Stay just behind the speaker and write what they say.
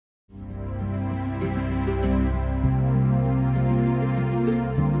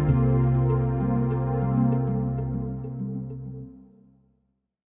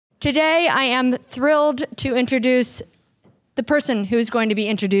Today, I am thrilled to introduce the person who's going to be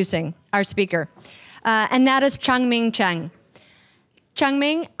introducing our speaker, and that is Changming Cheng.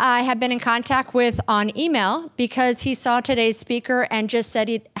 Changming, I have been in contact with on email because he saw today's speaker and just said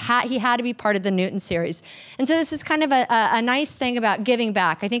he had to be part of the Newton series. And so this is kind of a nice thing about giving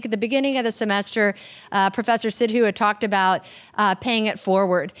back. I think at the beginning of the semester, Professor Sidhu had talked about paying it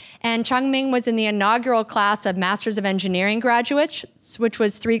forward. And Changming was in the inaugural class of Masters of Engineering graduates, which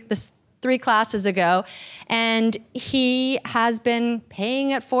was three classes ago, and he has been paying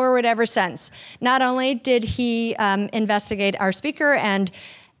it forward ever since. Not only did he investigate our speaker and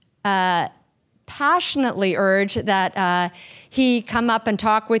passionately urge that he come up and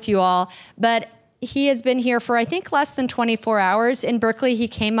talk with you all, but he has been here for, I think, less than 24 hours in Berkeley. He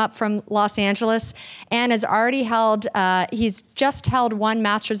came up from Los Angeles and has already held, he's just held one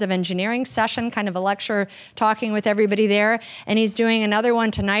Masters of Engineering session, kind of a lecture talking with everybody there, and he's doing another one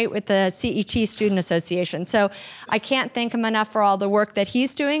tonight with the CET Student Association. So I can't thank him enough for all the work that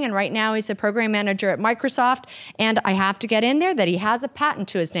he's doing, and right now he's a program manager at Microsoft, and I have to get in there that he has a patent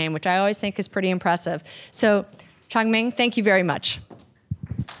to his name, which I always think is pretty impressive. So Changming, thank you very much.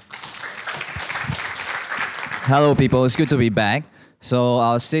 Hello, people. It's good to be back. So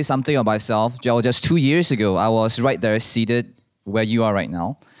I'll say something about myself. Just 2 years ago, I was right there seated where you are right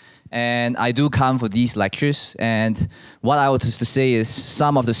now. And I do come for these lectures. And what I was to say is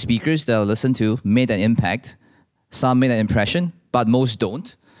some of the speakers that I listened to made an impact. Some made an impression, but most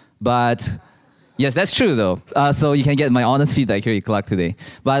don't. But yes, that's true, though. So you can get my honest feedback here at Clark today.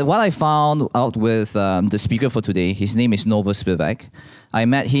 But what I found out with the speaker for today, his name is Spivack. I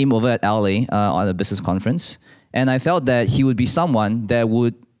met him over at LA on a business conference. And I felt that he would be someone that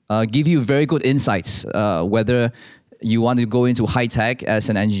would give you very good insights, whether you want to go into high tech as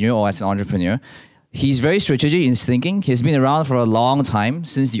an engineer or as an entrepreneur. He's very strategic in his thinking. He's been around for a long time,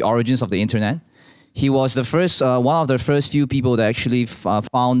 since the origins of the internet. He was the first, one of the first few people that actually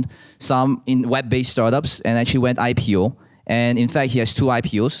found some in web-based startups and actually went IPO. And in fact, he has 2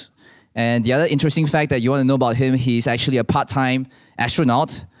 IPOs. And the other interesting fact that you want to know about him, he's actually a part-time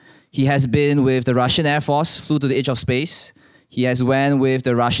astronaut. He has been with the Russian Air Force, flew to the edge of space. He has went with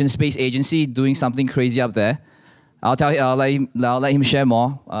the Russian Space Agency, doing something crazy up there. I'll let him share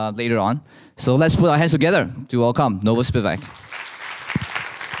more later on. So let's put our hands together to welcome Spivack.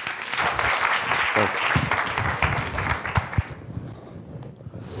 Thanks.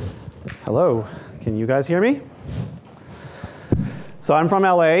 Hello, can you guys hear me? So I'm from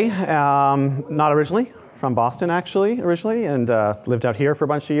LA, not originally. From Boston, actually, originally, and lived out here for a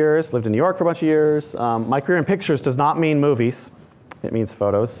bunch of years, lived in New York for a bunch of years. My career in pictures does not mean movies. It means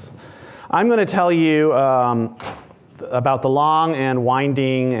photos. I'm going to tell you about the long and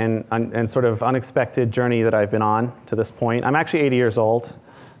winding and sort of unexpected journey that I've been on to this point. I'm actually 80 years old.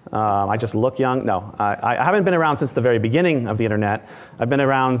 I just look young. No, I haven't been around since the very beginning of the internet. I've been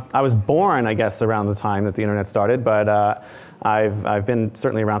around, I was born, I guess, around the time that the internet started, but I've been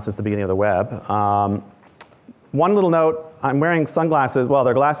certainly around since the beginning of the web. One little note, I'm wearing sunglasses. Well,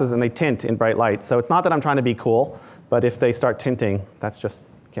 they're glasses and they tint in bright light. So it's not that I'm trying to be cool, but if they start tinting, that's just,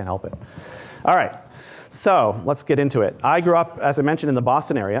 can't help it. All right, so let's get into it. I grew up, as I mentioned, in the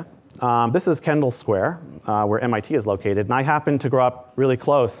Boston area. This is Kendall Square, where MIT is located. And I happened to grow up really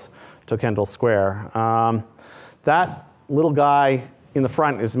close to Kendall Square. That little guy in the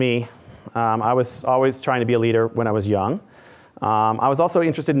front is me. I was always trying to be a leader when I was young. I was also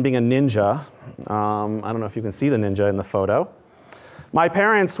interested in being a ninja. I don't know if you can see the ninja in the photo. My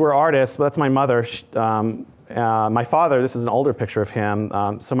parents were artists, but that's my mother. My father, this is an older picture of him.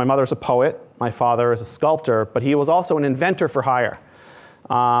 So my mother's a poet, my father is a sculptor, but he was also an inventor for hire.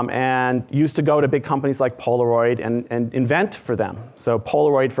 And used to go to big companies like Polaroid and invent for them. So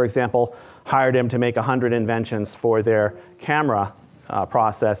Polaroid, for example, hired him to make 100 inventions for their camera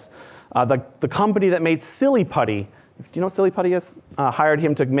process. The company that made Silly Putty, do you know what Silly Putty is? Hired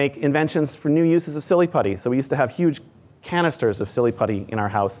him to make inventions for new uses of Silly Putty. So we used to have huge canisters of Silly Putty in our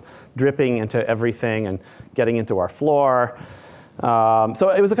house, dripping into everything and getting into our floor. So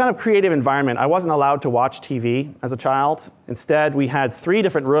it was a kind of creative environment. I wasn't allowed to watch TV as a child. Instead, we had 3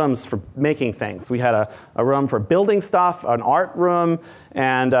 different rooms for making things. We had a room for building stuff, an art room,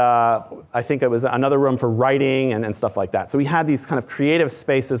 and I think it was another room for writing and stuff like that. So we had these kind of creative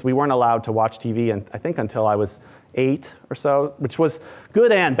spaces. We weren't allowed to watch TV, and I think until I was 8 or so, which was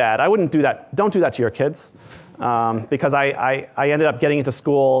good and bad. I wouldn't do that. Don't do that to your kids. Because I ended up getting into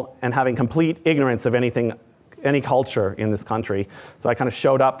school and having complete ignorance of anything, any culture in this country. So I kind of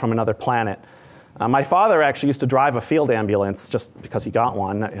showed up from another planet. My father actually used to drive a field ambulance just because he got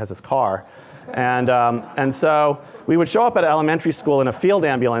one as his car. And so we would show up at elementary school in a field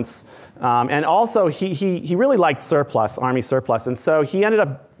ambulance. And also, he really liked surplus, Army surplus. And so he ended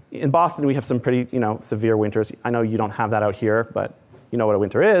up, in Boston, we have some pretty severe winters. I know you don't have that out here, but you know what a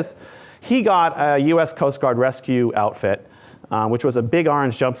winter is. He got a US Coast Guard rescue outfit, which was a big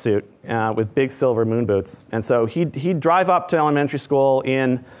orange jumpsuit with big silver moon boots. And so he'd drive up to elementary school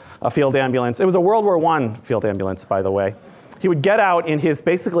in a field ambulance. It was a World War I field ambulance, by the way. He would get out in his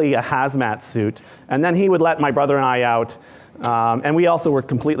basically a hazmat suit, and then he would let my brother and I out. And we also were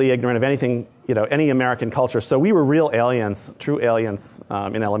completely ignorant of anything, any American culture. So we were real aliens, true aliens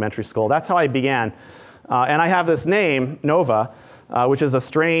in elementary school. That's how I began. And I have this name, Nova, which is a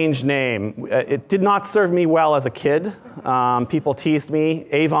strange name. It did not serve me well as a kid. People teased me.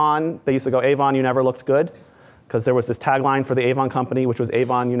 Avon, they used to go, Avon, you never looked good. Because there was this tagline for the Avon company, which was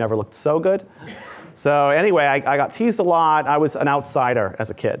Avon, you never looked so good. So anyway, I got teased a lot. I was an outsider as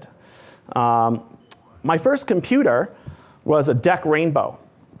a kid. My first computer was a DEC Rainbow.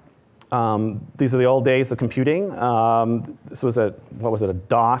 These are the old days of computing. This was a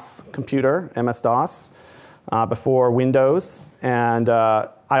DOS computer, MS-DOS, before Windows. And I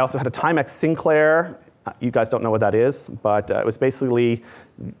also had a Timex Sinclair. You guys don't know what that is, but it was basically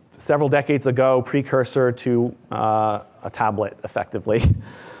several decades ago, precursor to a tablet, effectively.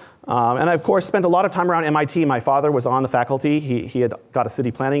 And I, of course, spent a lot of time around MIT. My father was on the faculty. He had got a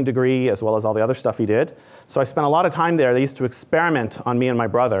city planning degree, as well as all the other stuff he did. So I spent a lot of time there. They used to experiment on me and my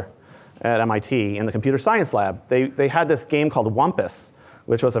brother at MIT in the computer science lab. They had this game called Wumpus,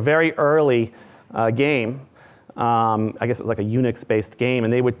 which was a very early game. I guess it was like a Unix-based game.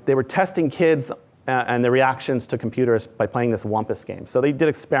 And they were testing kids and their reactions to computers by playing this Wumpus game. So they did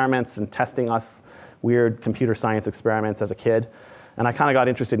experiments and testing us, weird computer science experiments as a kid. And I kind of got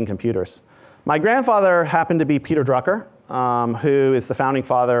interested in computers. My grandfather happened to be Peter Drucker, who is the founding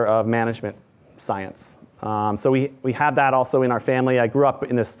father of management science. So we had that also in our family. I grew up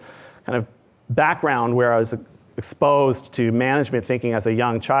in this kind of background where I was exposed to management thinking as a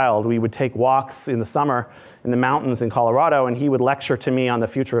young child. We would take walks in the summer in the mountains in Colorado, and he would lecture to me on the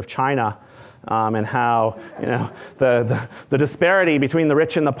future of China. And how the disparity between the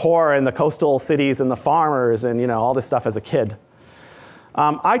rich and the poor and the coastal cities and the farmers and all this stuff as a kid.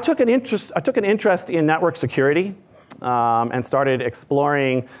 I took an interest in network security and started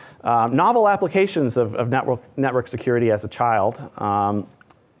exploring novel applications of network security as a child.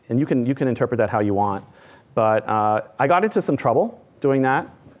 And you can interpret that how you want. But I got into some trouble doing that,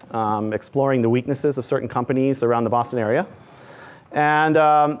 exploring the weaknesses of certain companies around the Boston area.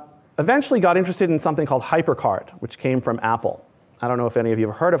 And eventually got interested in something called HyperCard, which came from Apple. I don't know if any of you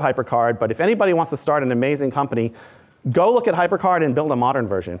have heard of HyperCard, but if anybody wants to start an amazing company, go look at HyperCard and build a modern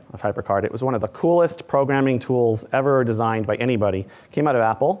version of HyperCard. It was one of the coolest programming tools ever designed by anybody. It came out of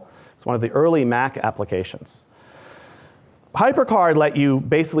Apple. It's one of the early Mac applications. HyperCard let you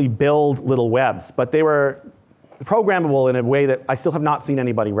basically build little webs, but they were programmable in a way that I still have not seen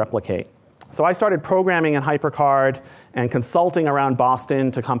anybody replicate. So I started programming in HyperCard and consulting around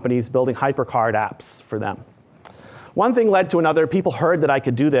Boston to companies building HyperCard apps for them. One thing led to another. People heard that I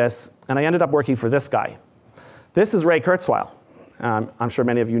could do this, and I ended up working for this guy. This is Ray Kurzweil. I'm sure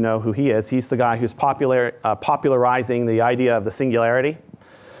many of you know who he is. He's the guy who's popularizing the idea of the singularity.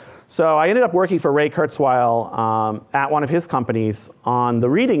 So I ended up working for Ray Kurzweil at one of his companies on the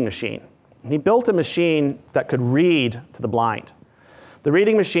reading machine. He built a machine that could read to the blind. The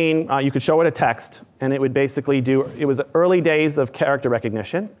reading machine, you could show it a text, and it would basically it was early days of character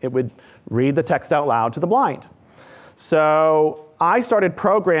recognition. It would read the text out loud to the blind. So I started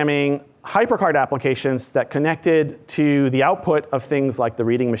programming HyperCard applications that connected to the output of things like the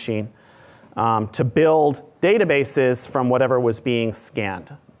reading machine to build databases from whatever was being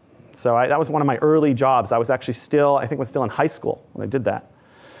scanned. So that was one of my early jobs. I was actually I think was still in high school when I did that.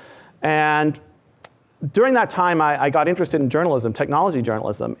 And during that time, I got interested in journalism, technology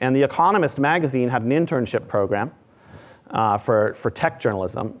journalism, and The Economist magazine had an internship program for tech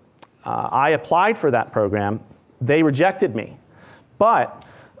journalism. I applied for that program. They rejected me, but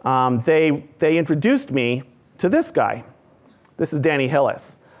they introduced me to this guy. This is Danny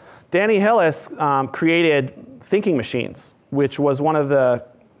Hillis. Danny Hillis created Thinking Machines, which was one of the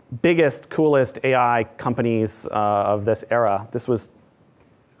biggest, coolest AI companies of this era. This was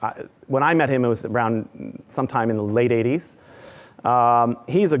when I met him, it was around sometime in the late 80s.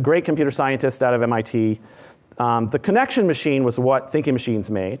 He's a great computer scientist out of MIT. The connection machine was what Thinking Machines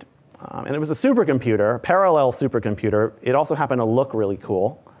made. And it was a supercomputer, a parallel supercomputer. It also happened to look really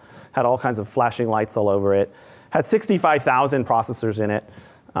cool. Had all kinds of flashing lights all over it. Had 65,000 processors in it,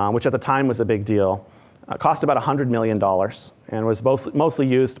 which at the time was a big deal. Cost about $100 million and was mostly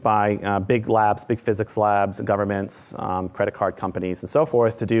used by big labs, big physics labs, governments, credit card companies, and so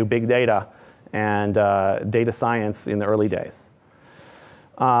forth to do big data and data science in the early days.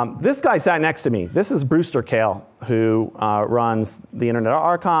 This guy sat next to me. This is Brewster Kahle, who runs the Internet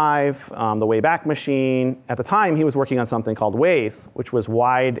Archive, the Wayback Machine. At the time, he was working on something called WAIS, which was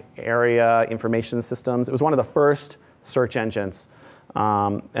Wide Area Information Systems. It was one of the first search engines.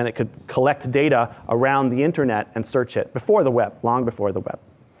 And it could collect data around the internet and search it before the web, long before the web.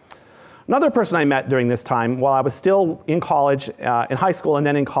 Another person I met during this time, while I was still in college, in high school and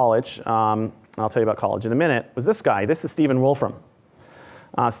then in college, I'll tell you about college in a minute, was this guy. This is Stephen Wolfram.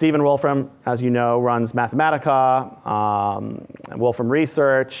 Stephen Wolfram, as you know, runs Mathematica, Wolfram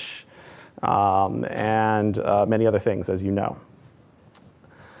Research, and many other things, as you know.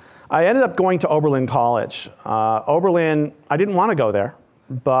 I ended up going to Oberlin College. Oberlin, I didn't want to go there,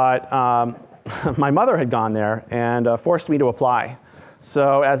 but my mother had gone there and forced me to apply.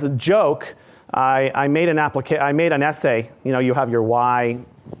 So as a joke, I made an essay. You know, you have your why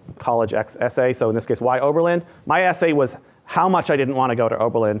college essay, so in this case, why Oberlin? My essay was how much I didn't want to go to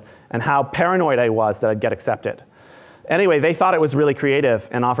Oberlin and how paranoid I was that I'd get accepted. Anyway, they thought it was really creative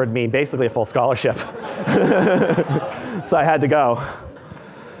and offered me basically a full scholarship. So I had to go.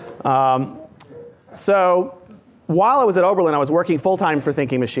 So while I was at Oberlin, I was working full-time for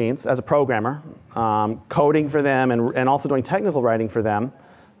Thinking Machines as a programmer, coding for them and also doing technical writing for them,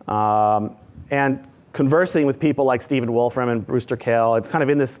 and conversing with people like Stephen Wolfram and Brewster Kahle. It's kind of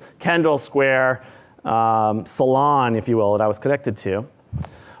in this Kendall Square salon, if you will, that I was connected to.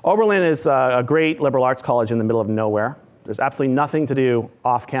 Oberlin is a great liberal arts college in the middle of nowhere. There's absolutely nothing to do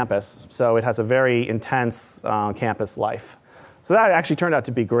off campus, so it has a very intense campus life. So that actually turned out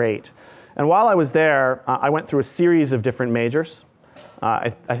to be great. And while I was there, I went through a series of different majors.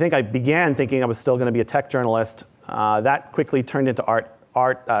 I think I began thinking I was still going to be a tech journalist. That quickly turned into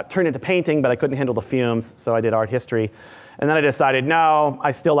turned into painting, but I couldn't handle the fumes, so I did art history. And then I decided, no,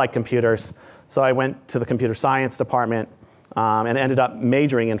 I still like computers. So I went to the computer science department and ended up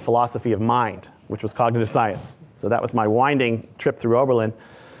majoring in philosophy of mind, which was cognitive science. So that was my winding trip through Oberlin.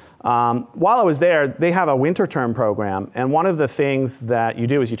 While I was there, they have a winter term program, and one of the things that you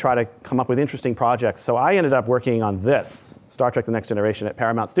do is you try to come up with interesting projects. So I ended up working on this, Star Trek: The Next Generation at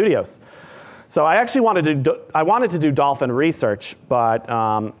Paramount Studios. So I actually wanted to do dolphin research, but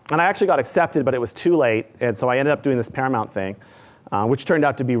and I actually got accepted, but it was too late, and so I ended up doing this Paramount thing, which turned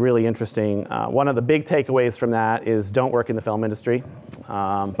out to be really interesting. One of the big takeaways from that is don't work in the film industry,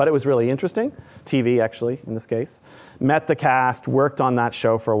 but it was really interesting. TV, actually, in this case. Met the cast, worked on that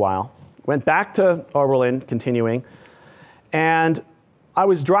show for a while. Went back to Oberlin, continuing, and I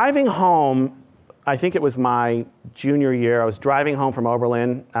was driving home. I think it was my junior year. I was driving home from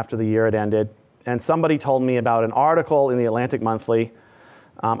Oberlin after the year had ended, and somebody told me about an article in the Atlantic Monthly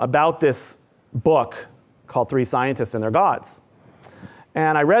about this book called Three Scientists and Their Gods.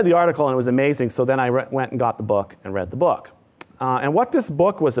 And I read the article, and it was amazing, so then I went and got the book and read the book. And what this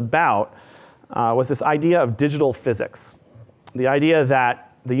book was about was this idea of digital physics, the idea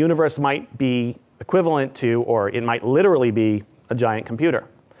that the universe might be equivalent to, or it might literally be, a giant computer.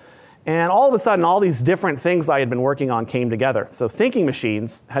 And all of a sudden, all these different things I had been working on came together. So Thinking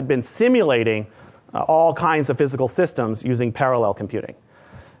Machines had been simulating all kinds of physical systems using parallel computing.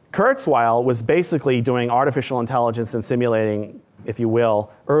 Kurzweil was basically doing artificial intelligence and simulating, if you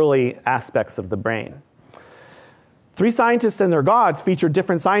will, early aspects of the brain. Three Scientists and Their Gods featured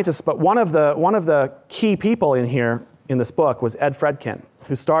different scientists, but one of the key people in here in this book was Ed Fredkin,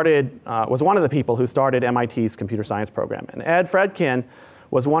 who was one of the people who started MIT's computer science program. And Ed Fredkin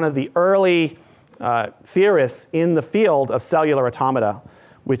was one of the early theorists in the field of cellular automata,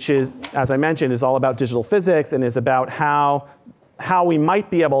 which is, as I mentioned, is all about digital physics and is about how we might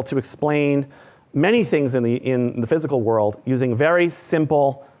be able to explain many things in the physical world using very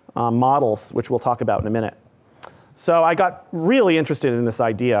simple models, which we'll talk about in a minute. So I got really interested in this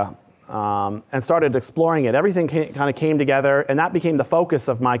idea and started exploring it. Everything kind of came together, and that became the focus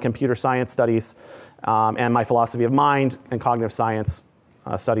of my computer science studies and my philosophy of mind and cognitive science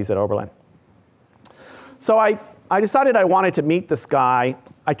studies at Oberlin. So I decided I wanted to meet this guy.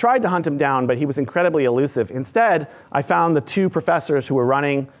 I tried to hunt him down, but he was incredibly elusive. Instead, I found the two professors who were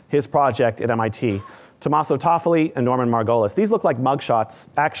running his project at MIT, Tommaso Toffoli and Norman Margolis. These look like mugshots.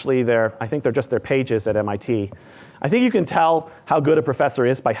 Actually, I think they're just their pages at MIT. I think you can tell how good a professor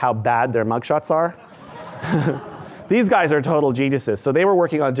is by how bad their mugshots are. These guys are total geniuses. So they were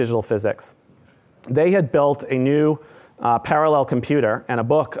working on digital physics. They had built a new parallel computer and a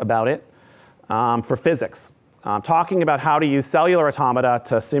book about it for physics, talking about how to use cellular automata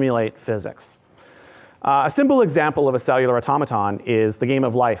to simulate physics. A simple example of a cellular automaton is the game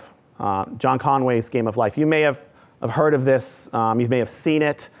of life, John Conway's Game of Life. You may have heard of this. You may have seen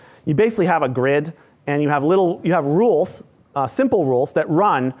it. You basically have a grid, and you have rules, simple rules that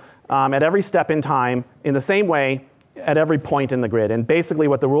run at every step in time in the same way at every point in the grid. And basically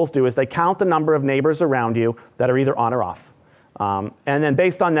what the rules do is they count the number of neighbors around you that are either on or off. And then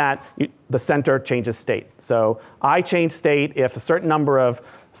based on that, the center changes state. So I change state if a certain number of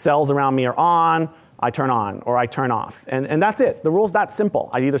cells around me are on, I turn on, or I turn off. And that's it. The rule's that simple.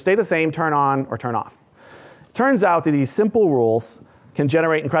 I either stay the same, turn on, or turn off. It turns out that these simple rules can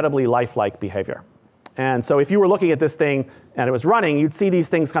generate incredibly lifelike behavior. And so if you were looking at this thing and it was running, you'd see these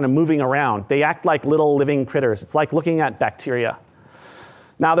things kind of moving around. They act like little living critters. It's like looking at bacteria.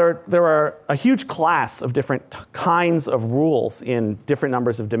 Now, there are a huge class of different kinds of rules in different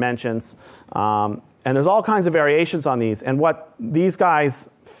numbers of dimensions. And there's all kinds of variations on these. And what these guys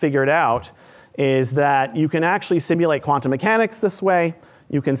figured out is that you can actually simulate quantum mechanics this way.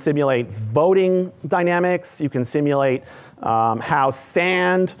 You can simulate voting dynamics. You can simulate how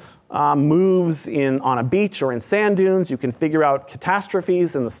sand moves on a beach or in sand dunes. You can figure out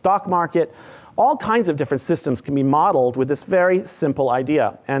catastrophes in the stock market. All kinds of different systems can be modeled with this very simple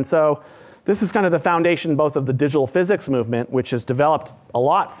idea. And so this is kind of the foundation both of the digital physics movement, which has developed a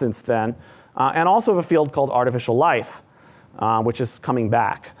lot since then, and also of a field called artificial life, which is coming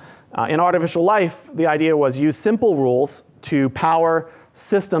back. In artificial life, the idea was use simple rules to power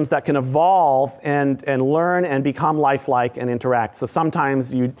systems that can evolve and learn and become lifelike and interact. So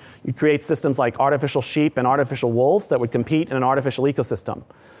sometimes you create systems like artificial sheep and artificial wolves that would compete in an artificial ecosystem.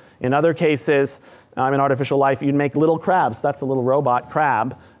 In other cases, in artificial life, you'd make little crabs. That's a little robot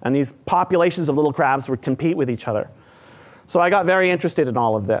crab. And these populations of little crabs would compete with each other. So I got very interested in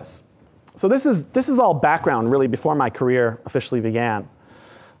all of this. So this is all background, really, before my career officially began.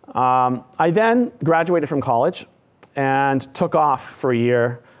 I then graduated from college and took off for a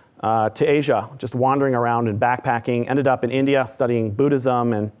year to Asia, just wandering around and backpacking. Ended up in India studying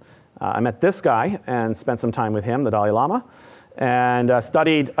Buddhism, and I met this guy and spent some time with him, the Dalai Lama, and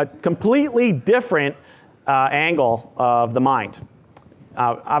studied a completely different angle of the mind.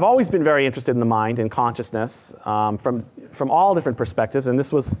 I've always been very interested in the mind and consciousness from all different perspectives, and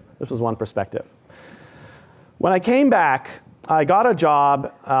this was one perspective. When I came back, I got a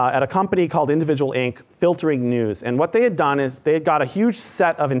job at a company called Individual Inc. filtering news. And what they had done is they had got a huge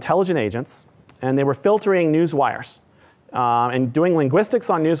set of intelligent agents, and they were filtering news wires and doing linguistics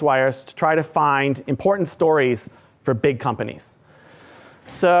on news wires to try to find important stories for big companies.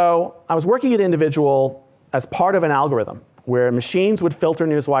 So I was working at Individual as part of an algorithm where machines would filter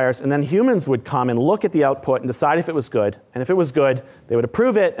news wires, and then humans would come and look at the output and decide if it was good. And if it was good, they would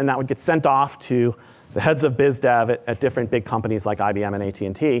approve it, and that would get sent off to the heads of biz dev at different big companies like IBM and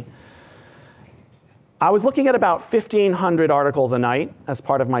AT&T. I was looking at about 1,500 articles a night as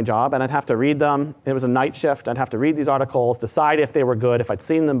part of my job, and I'd have to read them. It was a night shift. I'd have to read these articles, decide if they were good, if I'd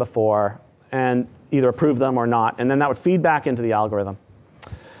seen them before, and either approve them or not. And then that would feed back into the algorithm.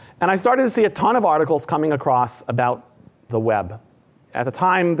 And I started to see a ton of articles coming across about the web. At the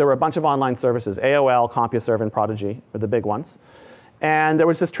time, there were a bunch of online services. AOL, CompuServe, and Prodigy were the big ones. And there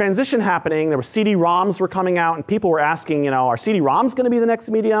was this transition happening. There were CD-ROMs were coming out, and people were asking, are CD-ROMs going to be the next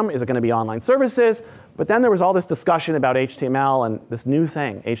medium? Is it going to be online services? But then there was all this discussion about HTML and this new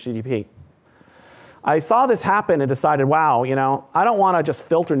thing, HTTP. I saw this happen and decided, wow, I don't want to just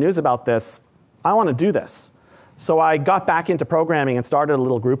filter news about this. I want to do this. So I got back into programming and started a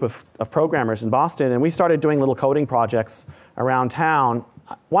little group of programmers in Boston, and we started doing little coding projects around town.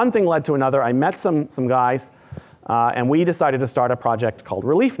 One thing led to another. I met some guys. And we decided to start a project called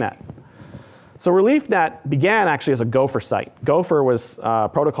ReliefNet. So ReliefNet began actually as a Gopher site. Gopher was a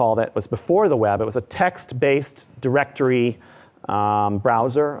protocol that was before the web. It was a text-based directory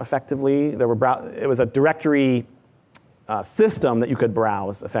browser, effectively. It was a directory system that you could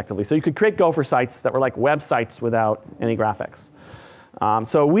browse, effectively. So you could create Gopher sites that were like websites without any graphics.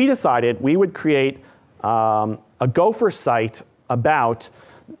 So we decided we would create a Gopher site about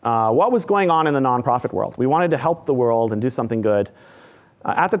what was going on in the nonprofit world. We wanted to help the world and do something good.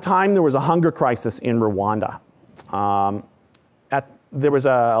 At the time, there was a hunger crisis in Rwanda. There was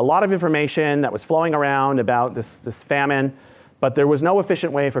a lot of information that was flowing around about this famine, but there was no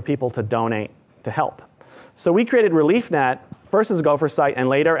efficient way for people to donate to help. So we created ReliefNet, first as a Gopher site, and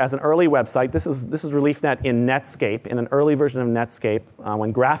later as an early website. This is ReliefNet in Netscape, in an early version of Netscape,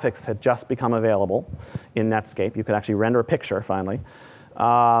 when graphics had just become available in Netscape. You could actually render a picture, finally.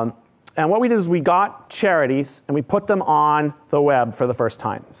 And what we did is we got charities and we put them on the web for the first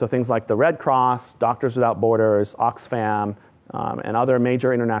time. So things like the Red Cross, Doctors Without Borders, Oxfam, and other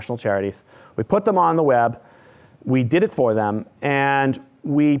major international charities. We put them on the web. We did it for them, and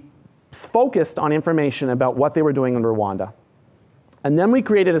we focused on information about what they were doing in Rwanda. And then we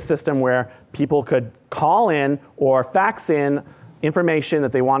created a system where people could call in or fax in information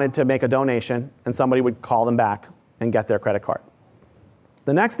that they wanted to make a donation, and somebody would call them back and get their credit card.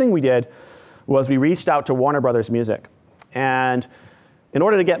 The next thing we did was we reached out to Warner Brothers Music. And in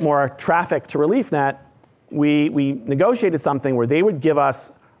order to get more traffic to ReliefNet, we negotiated something where they would give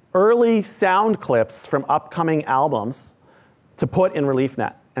us early sound clips from upcoming albums to put in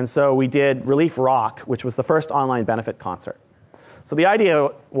ReliefNet. And so we did Relief Rock, which was the first online benefit concert. So the idea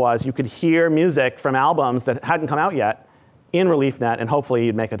was you could hear music from albums that hadn't come out yet in ReliefNet, and hopefully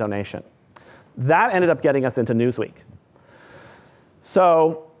you'd make a donation. That ended up getting us into Newsweek.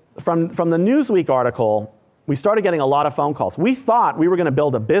 So from the Newsweek article, we started getting a lot of phone calls. We thought we were going to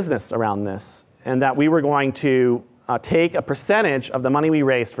build a business around this, and that we were going to take a percentage of the money we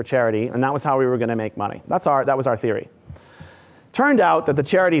raised for charity, and that was how we were going to make money. That was our theory. Turned out that the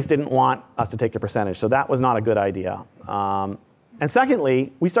charities didn't want us to take a percentage, so that was not a good idea. And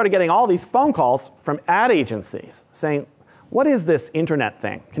secondly, we started getting all these phone calls from ad agencies saying, what is this internet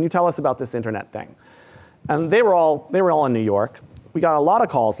thing? Can you tell us about this internet thing? And they were all in New York. We got a lot of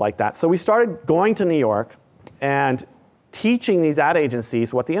calls like that. So we started going to New York and teaching these ad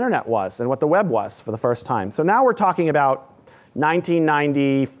agencies what the internet was and what the web was for the first time. So now we're talking about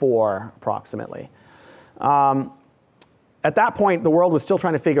 1994, approximately. At that point, the world was still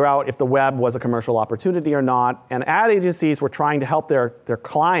trying to figure out if the web was a commercial opportunity or not, and ad agencies were trying to help their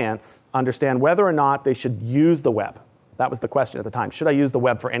clients understand whether or not they should use the web. That was the question at the time. Should I use the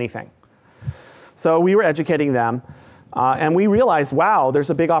web for anything? So we were educating them, and we realized, wow,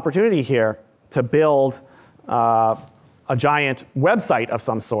 there's a big opportunity here to build a giant website of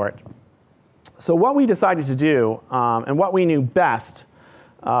some sort. So what we decided to do, and what we knew best,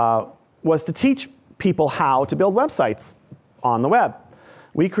 was to teach people how to build websites on the web.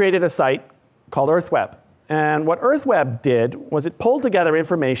 We created a site called EarthWeb. And what EarthWeb did was it pulled together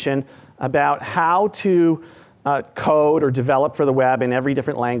information about how to code or develop for the web in every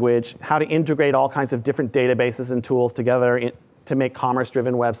different language, how to integrate all kinds of different databases and tools together to make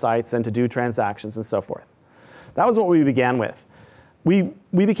commerce-driven websites and to do transactions and so forth. That was what we began with. We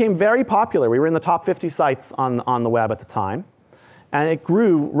became very popular. We were in the top 50 sites on the web at the time. And it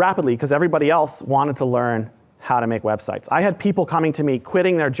grew rapidly because everybody else wanted to learn how to make websites. I had people coming to me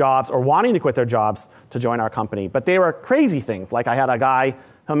quitting their jobs or wanting to quit their jobs to join our company. But they were crazy things. Like I had a guy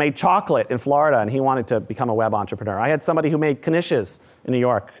who made chocolate in Florida, and he wanted to become a web entrepreneur. I had somebody who made knishes in New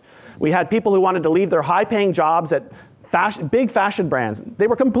York. We had people who wanted to leave their high-paying jobs at big fashion brands. They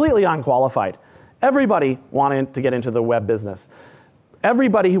were completely unqualified. Everybody wanted to get into the web business.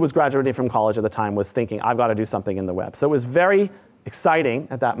 Everybody who was graduating from college at the time was thinking, I've got to do something in the web. So it was very exciting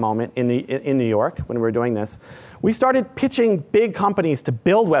at that moment in New York when we were doing this. We started pitching big companies to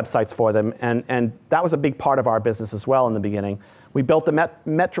build websites for them, and that was a big part of our business as well in the beginning. We built the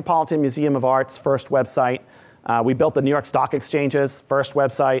Metropolitan Museum of Art's first website. We built the New York Stock Exchange's first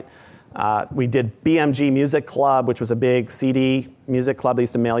website. We did BMG Music Club, which was a big CD music club. They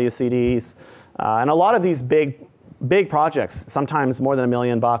used to mail you CDs. And a lot of these big projects, sometimes more than $1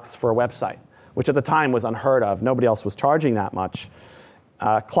 million for a website, which at the time was unheard of. Nobody else was charging that much.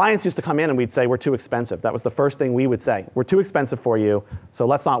 Clients used to come in and we'd say, we're too expensive. That was the first thing we would say. We're too expensive for you, so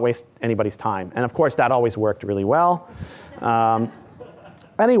let's not waste anybody's time. And of course, that always worked really well.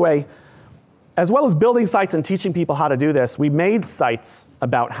 Anyway, as well as building sites and teaching people how to do this, we made sites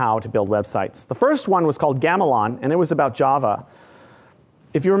about how to build websites. The first one was called Gamelon, and it was about Java.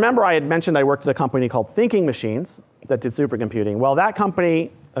 If you remember, I had mentioned I worked at a company called Thinking Machines that did supercomputing. Well, that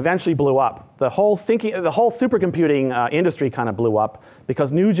company eventually blew up. The whole supercomputing industry kind of blew up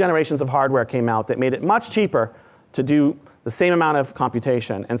because new generations of hardware came out that made it much cheaper to do the same amount of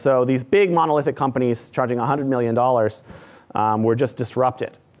computation. And so these big monolithic companies charging $100 million were just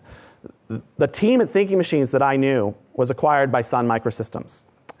disrupted. The team at Thinking Machines that I knew was acquired by Sun Microsystems.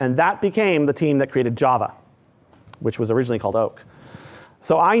 And that became the team that created Java, which was originally called Oak.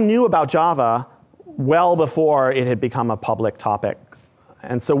 So I knew about Java well before it had become a public topic.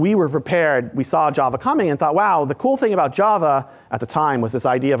 And so we were prepared. We saw Java coming and thought, wow, the cool thing about Java at the time was this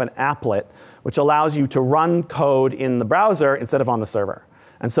idea of an applet, which allows you to run code in the browser instead of on the server.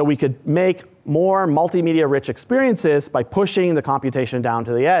 And so we could make more multimedia-rich experiences by pushing the computation down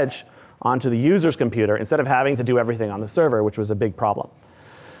to the edge onto the user's computer instead of having to do everything on the server, which was a big problem.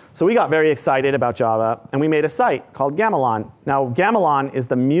 So we got very excited about Java, and we made a site called Gamelon. Now, Gamelon is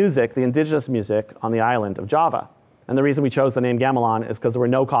the music, the indigenous music on the island of Java. And the reason we chose the name Gamelon is because there were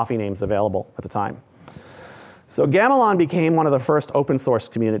no coffee names available at the time. So Gamelon became one of the first open source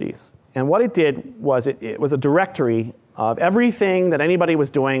communities. And what it did was it was a directory of everything that anybody was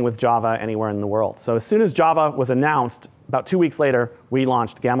doing with Java anywhere in the world. So as soon as Java was announced, about 2 weeks later, we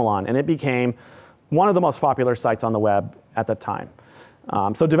launched Gamelon. And it became one of the most popular sites on the web at that time.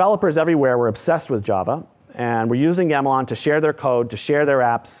 So developers everywhere were obsessed with Java. And were using Gamelon to share their code, to share their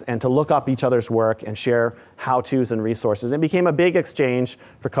apps, and to look up each other's work and share how-tos and resources. It became a big exchange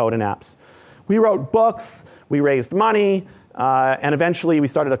for code and apps. We wrote books, we raised money, and eventually we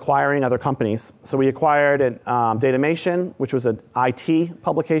started acquiring other companies. So we acquired Datamation, which was an IT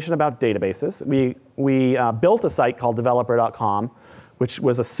publication about databases. We built a site called developer.com, which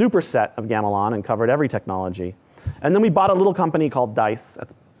was a superset of Gamelon and covered every technology. And then we bought a little company called Dice,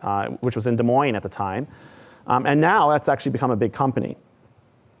 which was in Des Moines at the time. And now that's actually become a big company.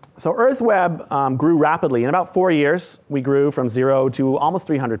 So EarthWeb grew rapidly. In about 4 years, we grew from 0 to almost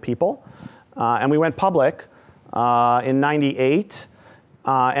 300 people. And we went public in '98.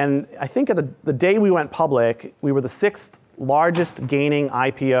 And I think at the day we went public, we were the 6th largest gaining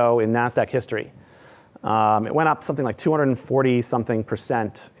IPO in NASDAQ history. It went up something like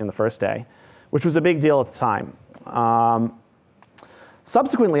 240-something% in the first day, which was a big deal at the time.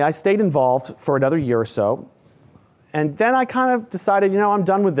 Subsequently, I stayed involved for another year or so. And then I kind of decided, I'm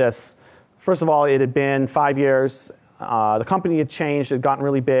done with this. First of all, it had been 5 years. The company had changed. It had gotten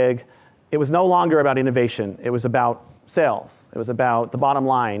really big. It was no longer about innovation. It was about sales. It was about the bottom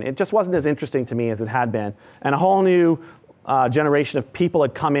line. It just wasn't as interesting to me as it had been. And a whole new generation of people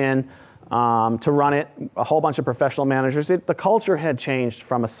had come in to run it, a whole bunch of professional managers. The culture had changed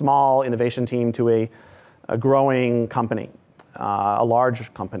from a small innovation team to a growing company. A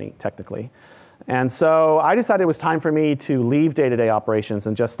large company, technically. And so I decided it was time for me to leave day-to-day operations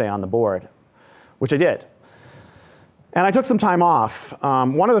and just stay on the board, which I did. And I took some time off.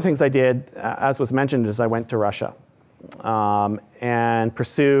 One of the things I did, as was mentioned, is I went to Russia and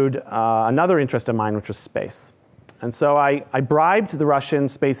pursued another interest of mine, which was space. And so I bribed the Russian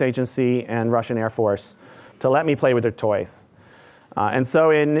Space Agency and Russian Air Force to let me play with their toys. And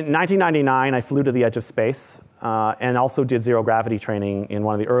so in 1999, I flew to the edge of space. And also did zero gravity training in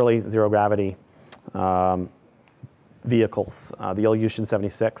one of the early zero gravity vehicles, the Ilyushin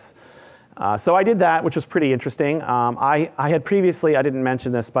 76. So I did that, which was pretty interesting. I had previously, I didn't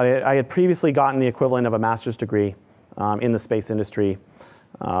mention this, but I had previously gotten the equivalent of a master's degree in the space industry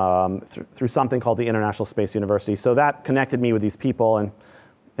through something called the International Space University. So that connected me with these people and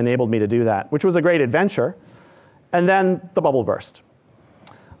enabled me to do that, which was a great adventure. And then the bubble burst.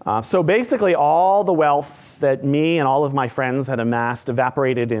 So basically, all the wealth that me and all of my friends had amassed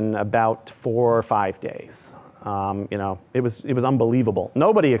evaporated in about 4 or 5 days. It was unbelievable.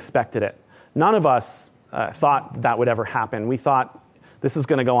 Nobody expected it. None of us thought that would ever happen. We thought this is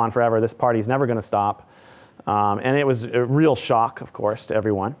going to go on forever. This party's never going to stop. And it was a real shock, of course, to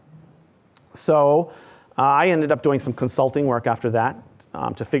everyone. So I ended up doing some consulting work after that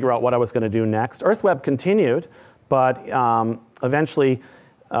to figure out what I was going to do next. EarthWeb continued, but eventually,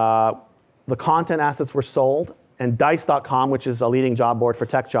 the content assets were sold, and Dice.com, which is a leading job board for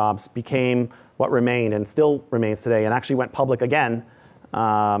tech jobs, became what remained and still remains today, and actually went public again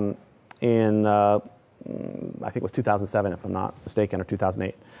in, I think it was 2007, if I'm not mistaken, or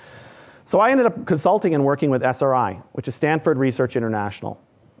 2008. So I ended up consulting and working with SRI, which is Stanford Research International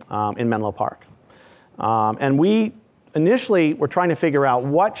in Menlo Park. And we initially were trying to figure out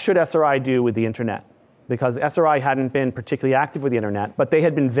what should SRI do with the internet, because SRI hadn't been particularly active with the internet, but they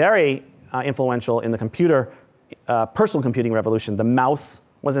had been very influential in the personal computing revolution. The mouse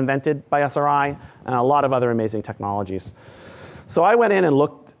was invented by SRI, and a lot of other amazing technologies. So I went in and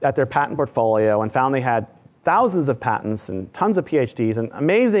looked at their patent portfolio and found they had thousands of patents and tons of PhDs and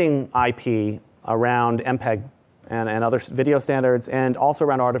amazing IP around MPEG and other video standards, and also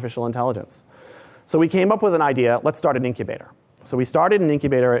around artificial intelligence. So we came up with an idea, let's start an incubator. So we started an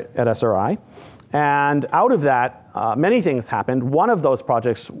incubator at SRI. And out of that, many things happened. One of those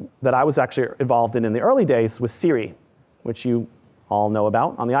projects that I was actually involved in the early days was Siri, which you all know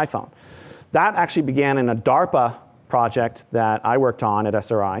about on the iPhone. That actually began in a DARPA project that I worked on at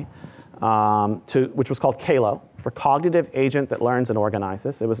SRI, which was called CALO, for Cognitive Agent That Learns and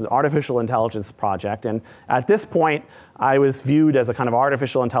Organizes. It was an artificial intelligence project. And at this point, I was viewed as a kind of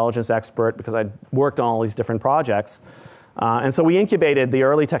artificial intelligence expert because I'd worked on all these different projects. And so we incubated the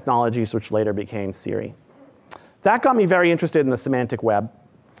early technologies, which later became Siri. That got me very interested in the semantic web.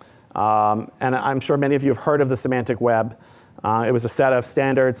 And I'm sure many of you have heard of the semantic web. It was a set of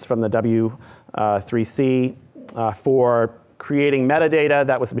standards from the W3C for creating metadata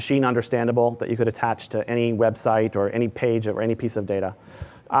that was machine understandable, that you could attach to any website or any page or any piece of data.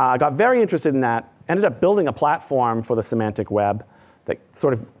 I got very interested in that. ended up building a platform for the semantic web that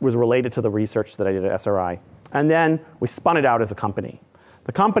sort of was related to the research that I did at SRI. And then we spun it out as a company.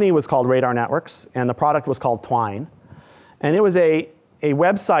 The company was called Radar Networks, and the product was called Twine. And it was a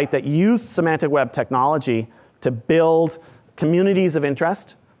website that used semantic web technology to build communities of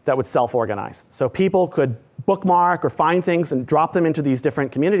interest that would self-organize. So people could bookmark or find things and drop them into these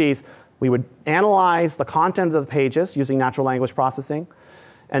different communities. We would analyze the content of the pages using natural language processing.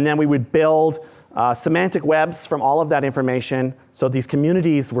 And then we would build semantic webs from all of that information. So these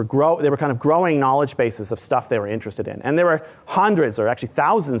communities were they were kind of growing knowledge bases of stuff they were interested in. And there were hundreds or actually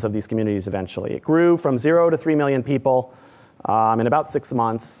thousands of these communities eventually. It grew from 0 to 3 million people in about 6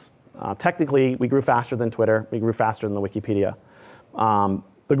 months. Technically, we grew faster than Twitter. We grew faster than the Wikipedia.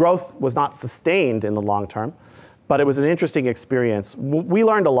 The growth was not sustained in the long term, but it was an interesting experience. We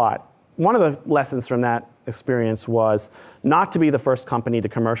learned a lot. One of the lessons from that experience was not to be the first company to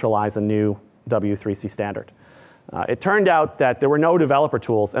commercialize a new W3C standard. It turned out that there were no developer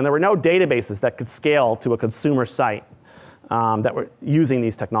tools and there were no databases that could scale to a consumer site that were using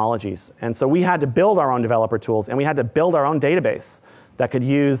these technologies. And so we had to build our own developer tools and we had to build our own database that could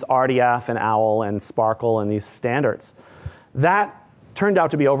use RDF and OWL and Sparkle and these standards. That turned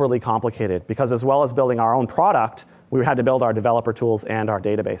out to be overly complicated because as well as building our own product, we had to build our developer tools and our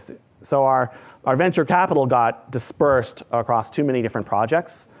database. So our venture capital got dispersed across too many different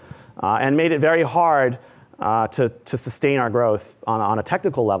projects and made it very hard to sustain our growth on a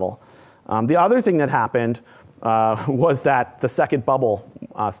technical level. The other thing that happened was that the second bubble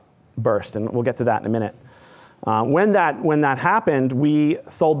burst, and we'll get to that in a minute. When that happened, we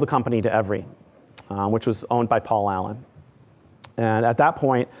sold the company to Every, which was owned by Paul Allen. And at that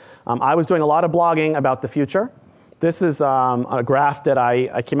point, I was doing a lot of blogging about the future. This is a graph that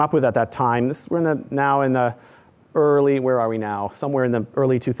I came up with at that time. We're now in the early, where are we now? Somewhere in the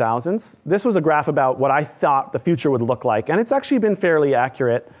early 2000s. This was a graph about what I thought the future would look like. And it's actually been fairly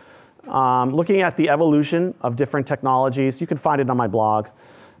accurate. Looking at the evolution of different technologies, you can find it on my blog.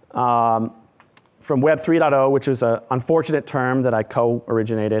 From Web 3.0, which is an unfortunate term that I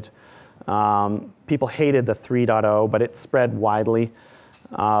co-originated. People hated the 3.0, but it spread widely.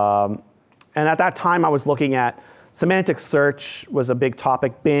 And at that time, I was looking at semantic search was a big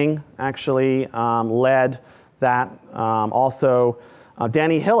topic. Bing actually led that. Also,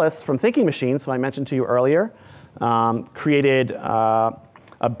 Danny Hillis from Thinking Machines, who I mentioned to you earlier, created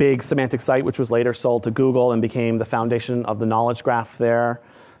a big semantic site, which was later sold to Google and became the foundation of the knowledge graph there.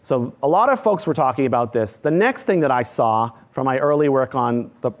 So a lot of folks were talking about this. The next thing that I saw from my early work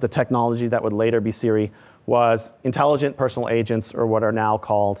on the technology that would later be Siri was intelligent personal agents, or what are now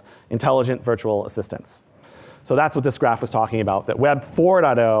called intelligent virtual assistants. So that's what this graph was talking about, that Web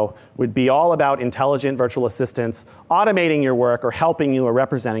 4.0 would be all about intelligent virtual assistants automating your work or helping you or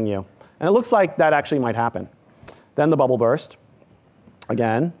representing you. And it looks like that actually might happen. Then the bubble burst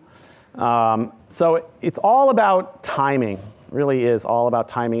again. So it's all about timing. Really is all about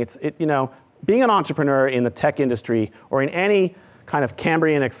timing. Being an entrepreneur in the tech industry or in any kind of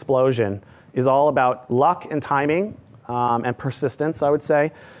Cambrian explosion is all about luck and timing and persistence, I would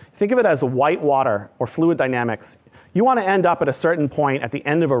say. Think of it as white water or fluid dynamics. You want to end up at a certain point at the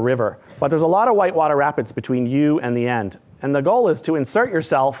end of a river, but there's a lot of white water rapids between you and the end. And the goal is to insert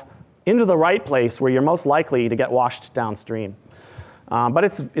yourself into the right place where you're most likely to get washed downstream. But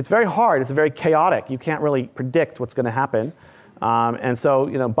it's very hard. It's very chaotic. You can't really predict what's going to happen. And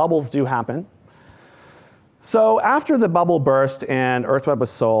so, bubbles do happen. So after the bubble burst and EarthWeb was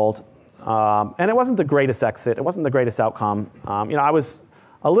sold, and it wasn't the greatest exit, it wasn't the greatest outcome. I was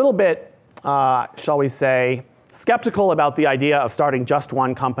a little bit, shall we say, skeptical about the idea of starting just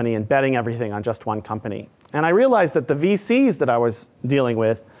one company and betting everything on just one company. And I realized that the VCs that I was dealing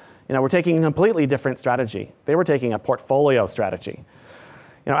with, were taking a completely different strategy. They were taking a portfolio strategy.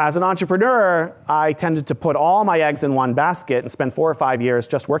 As an entrepreneur, I tended to put all my eggs in one basket and spend 4 or 5 years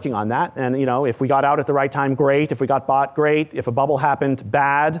just working on that. And if we got out at the right time, great. If we got bought, great. If a bubble happened,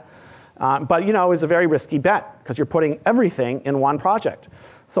 bad. But it was a very risky bet because you're putting everything in one project.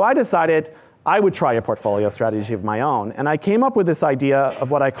 So I decided I would try a portfolio strategy of my own. And I came up with this idea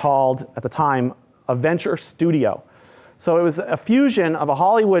of what I called, at the time, a venture studio. So it was a fusion of a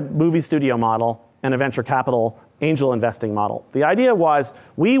Hollywood movie studio model and a venture capital angel investing model. The idea was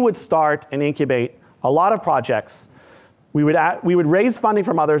we would start and incubate a lot of projects. We would raise funding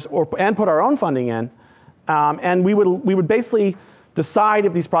from others and put our own funding in. And we would basically decide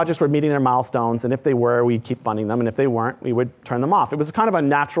if these projects were meeting their milestones. And if they were, we'd keep funding them. And if they weren't, we would turn them off. It was kind of a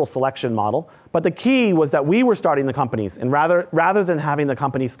natural selection model. But the key was that we were starting the companies, and rather than having the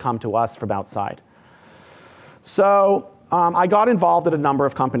companies come to us from outside. So I got involved at a number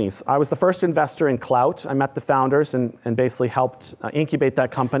of companies. I was the first investor in Clout. I met the founders and basically helped incubate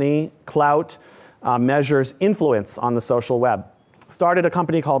that company. Clout measures influence on the social web. Started a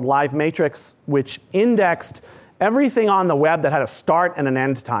company called Live Matrix, which indexed everything on the web that had a start and an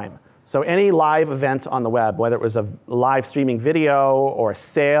end time. So any live event on the web, whether it was a live streaming video or a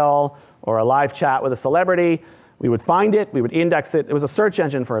sale or a live chat with a celebrity, we would find it, we would index it. It was a search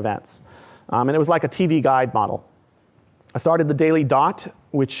engine for events. And it was like a TV guide model. I started the Daily Dot,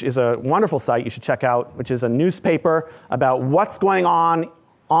 which is a wonderful site you should check out, which is a newspaper about what's going on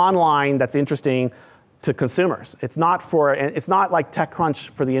online that's interesting to consumers. It's not like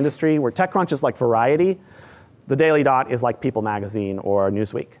TechCrunch for the industry, where TechCrunch is like Variety. The Daily Dot is like People Magazine or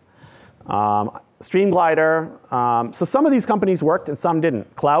Newsweek. Streamglider. So some of these companies worked and some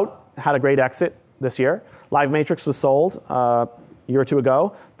didn't. Clout had a great exit this year. Live Matrix was sold a year or two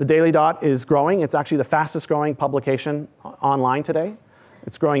ago. The Daily Dot is growing. It's actually the fastest growing publication online today.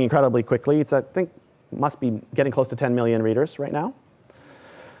 It's growing incredibly quickly. It's, I think, must be getting close to 10 million readers right now.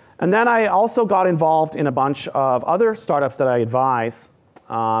 And then I also got involved in a bunch of other startups that I advise.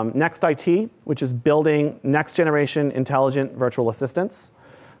 Next IT, which is building next generation intelligent virtual assistants.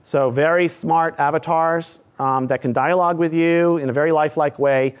 So very smart avatars that can dialogue with you in a very lifelike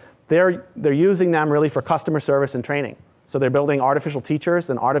way. They're using them really for customer service and training. So they're building artificial teachers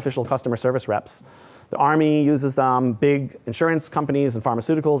and artificial customer service reps. The Army uses them, big insurance companies and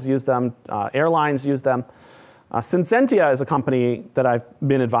pharmaceuticals use them, airlines use them. Syncentia is a company that I've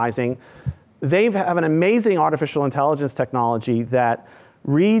been advising. They have an amazing artificial intelligence technology that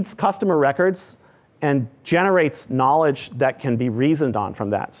reads customer records and generates knowledge that can be reasoned on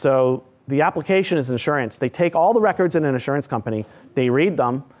from that. So the application is insurance. They take all the records in an insurance company, they read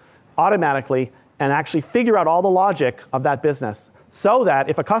them automatically, and actually figure out all the logic of that business so that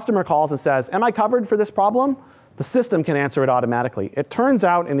if a customer calls and says, am I covered for this problem? The system can answer it automatically. It turns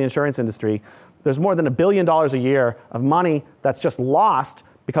out in the insurance industry, there's more than $1 billion a year of money that's just lost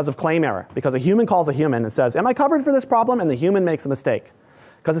because of claim error, because a human calls a human and says, am I covered for this problem? And the human makes a mistake.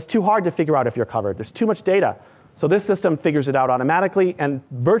 Because it's too hard to figure out if you're covered. There's too much data. So this system figures it out automatically and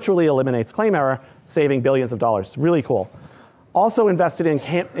virtually eliminates claim error, saving billions of dollars. Really cool. Also invested in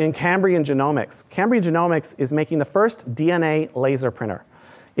Cambrian Genomics. Cambrian Genomics is making the first DNA laser printer.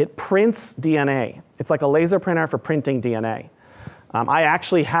 It prints DNA. It's like a laser printer for printing DNA. I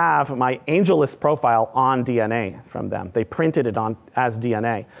actually have my AngelList profile on DNA from them. They printed it on as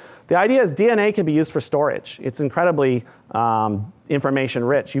DNA. The idea is DNA can be used for storage. It's incredibly information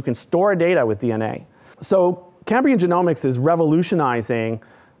rich. You can store data with DNA. So Cambrian Genomics is revolutionizing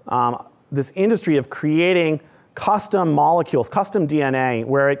this industry of creating custom molecules, custom DNA,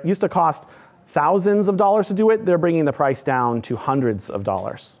 where it used to cost thousands of dollars to do it. They're bringing the price down to hundreds of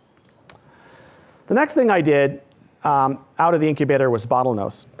dollars. The next thing I did out of the incubator was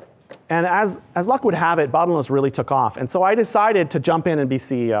Bottlenose. And as luck would have it, Bottlenose really took off. And so I decided to jump in and be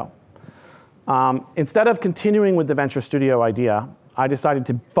CEO. Instead of continuing with the venture studio idea, I decided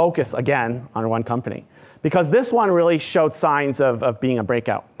to focus again on one company. Because this one really showed signs of being a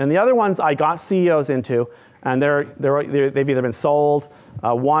breakout. And the other ones I got CEOs into, and they've either been sold,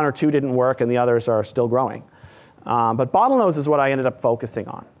 one or two didn't work, and the others are still growing. But Bottlenose is what I ended up focusing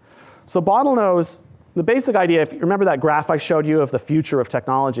on. So Bottlenose, the basic idea, if you remember that graph I showed you of the future of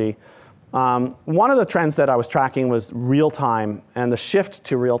technology, one of the trends that I was tracking was real time and the shift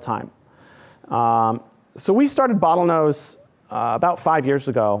to real time. So we started Bottlenose about 5 years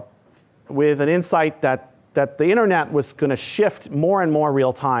ago with an insight that the internet was going to shift more and more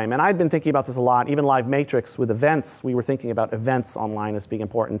real time. And I'd been thinking about this a lot. Even Live Matrix with events, we were thinking about events online as being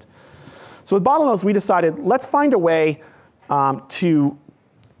important. So with Bottlenose, we decided, let's find a way to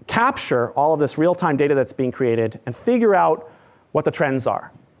capture all of this real-time data that's being created and figure out what the trends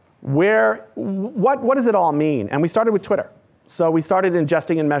are. What does it all mean? And we started with Twitter. So we started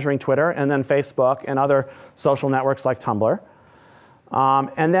ingesting and measuring Twitter, and then Facebook and other social networks like Tumblr.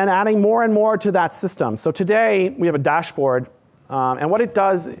 And then adding more and more to that system. So today, we have a dashboard. And what it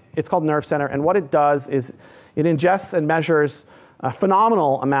does, it's called Nerve Center. And what it does is it ingests and measures a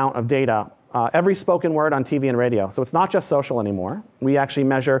phenomenal amount of data. Every spoken word on TV and radio. So it's not just social anymore. We actually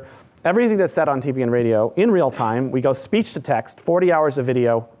measure everything that's said on TV and radio in real time. We go speech to text, 40 hours of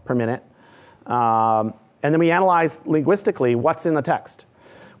video per minute. And then we analyze linguistically what's in the text.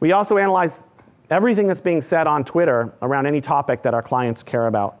 We also analyze everything that's being said on Twitter around any topic that our clients care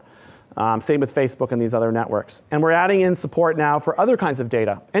about. Same with Facebook and these other networks. And we're adding in support now for other kinds of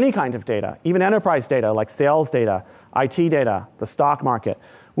data, any kind of data, even enterprise data like sales data, IT data, the stock market.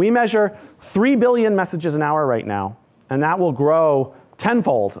 We measure 3 billion messages an hour right now, and that will grow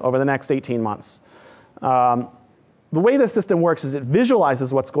tenfold over the next 18 months. the way this system works is it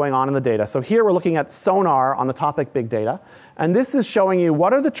visualizes what's going on in the data. So here we're looking at sonar on the topic big data. And this is showing you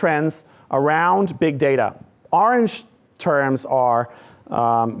what are the trends around big data. Orange terms are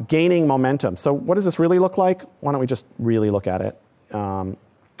gaining momentum. So what does this really look like? Why don't we just really look at it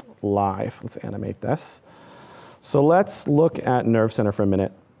live. Let's animate this. So let's look at Nerve Center for a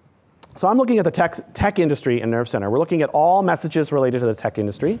minute. So I'm looking at the tech industry in Nerve Center. We're looking at all messages related to the tech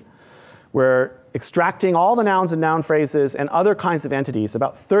industry. We're extracting all the nouns and noun phrases and other kinds of entities,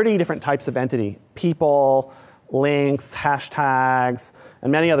 about 30 different types of entity, people, links, hashtags,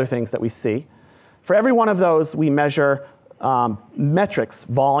 and many other things that we see. For every one of those, we measure metrics,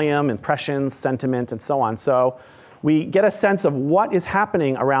 volume, impressions, sentiment, and so on. So we get a sense of what is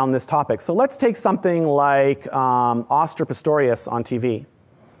happening around this topic. So let's take something like Oscar Pistorius on TV.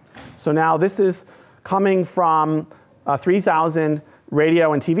 So now this is coming from 3,000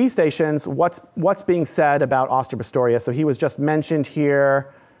 radio and TV stations. What's being said about Oscar Pistorius? So he was just mentioned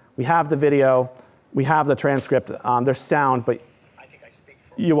here. We have the video. We have the transcript. There's sound, but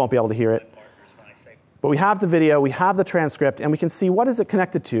you won't be able to hear it. But we have the video, we have the transcript, and we can see what is it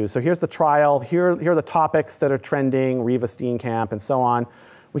connected to. So here's the trial, here are the topics that are trending, Riva Steenkamp, and so on.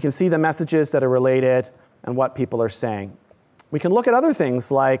 We can see the messages that are related and what people are saying. We can look at other things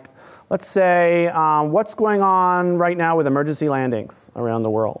like, let's say, what's going on right now with emergency landings around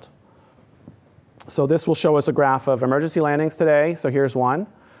the world. So this will show us a graph of emergency landings today. So here's one.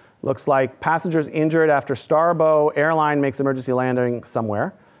 Looks like passengers injured after Starbow airline makes emergency landing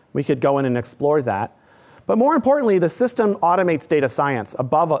somewhere. We could go in and explore that. But more importantly, the system automates data science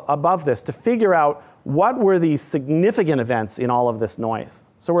above this to figure out what were the significant events in all of this noise.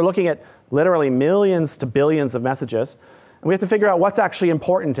 So we're looking at literally millions to billions of messages. And we have to figure out what's actually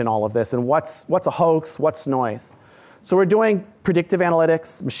important in all of this and what's a hoax, what's noise. So we're doing predictive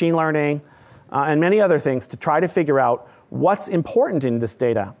analytics, machine learning, and many other things to try to figure out what's important in this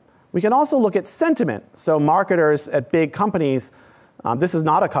data. We can also look at sentiment. So marketers at big companies, this is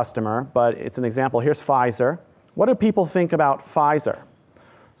not a customer, but it's an example. Here's Pfizer. What do people think about Pfizer?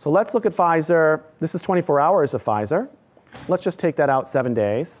 So let's look at Pfizer. This is 24 hours of Pfizer. Let's just take that out 7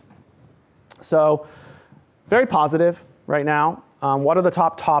 days. So very positive right now. What are the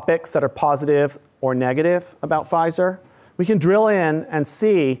top topics that are positive or negative about Pfizer? We can drill in and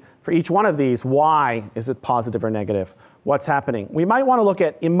see for each one of these, why is it positive or negative? What's happening? We might want to look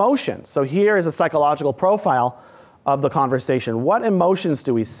at emotion. So here is a psychological profile of the conversation. What emotions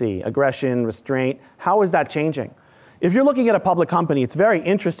do we see? Aggression, restraint, how is that changing? If you're looking at a public company, it's very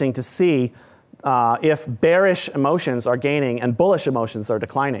interesting to see if bearish emotions are gaining and bullish emotions are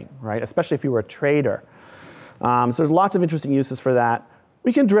declining, right? Especially if you were a trader. So there's lots of interesting uses for that.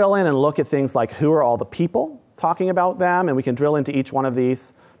 We can drill in and look at things like who are all the people talking about them, and we can drill into each one of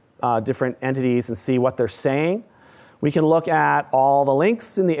these different entities and see what they're saying. We can look at all the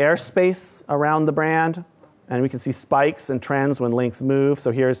links in the airspace around the brand, and we can see spikes and trends when links move.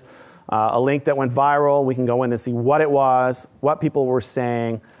 So here's a link that went viral. We can go in and see what it was, what people were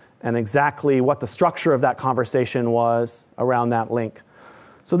saying, and exactly what the structure of that conversation was around that link.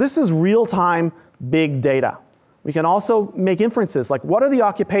 So this is real-time big data. We can also make inferences, like what are the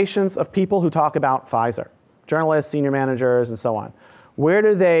occupations of people who talk about Pfizer? Journalists, senior managers, and so on. Where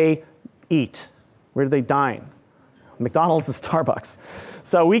do they eat? Where do they dine? McDonald's and Starbucks.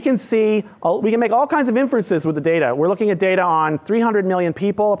 So we can make all kinds of inferences with the data. We're looking at data on 300 million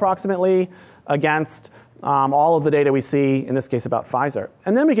people approximately against all of the data we see, in this case about Pfizer.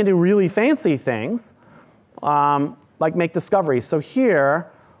 And then we can do really fancy things like make discoveries. So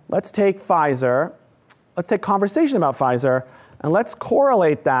here, let's take Pfizer, let's take conversation about Pfizer, and let's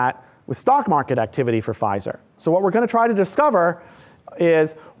correlate that with stock market activity for Pfizer. So what we're going to try to discover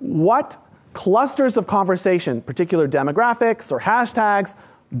is what clusters of conversation, particular demographics or hashtags,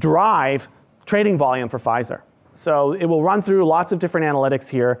 drive trading volume for Pfizer. So it will run through lots of different analytics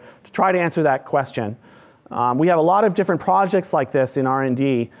here to try to answer that question. We have a lot of different projects like this in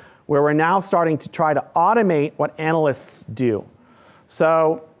R&D where we're now starting to try to automate what analysts do.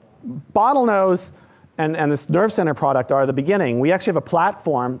 So Bottlenose and this Nerve Center product are the beginning. We actually have a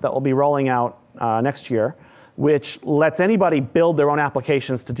platform that will be rolling out next year, which lets anybody build their own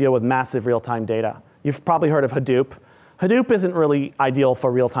applications to deal with massive real-time data. You've probably heard of Hadoop. Hadoop isn't really ideal for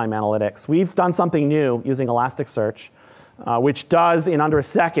real-time analytics. We've done something new using Elasticsearch, which does in under a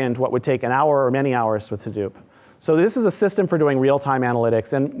second what would take an hour or many hours with Hadoop. So this is a system for doing real-time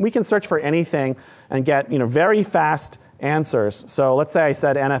analytics, and we can search for anything and get very fast answers. So let's say I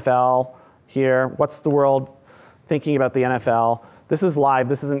said NFL here. What's the world thinking about the NFL? This is live.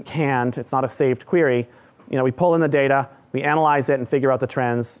 This isn't canned. It's not a saved query. We pull in the data, we analyze it and figure out the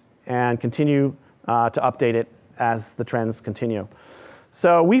trends and continue to update it as the trends continue.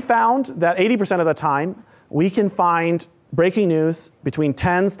 So we found that 80% of the time, we can find breaking news between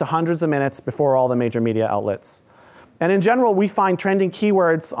tens to hundreds of minutes before all the major media outlets. And in general, we find trending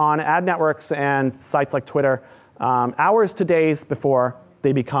keywords on ad networks and sites like Twitter hours to days before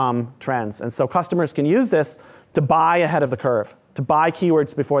they become trends. And so customers can use this to buy ahead of the curve, to buy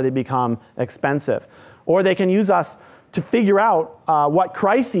keywords before they become expensive. Or they can use us to figure out what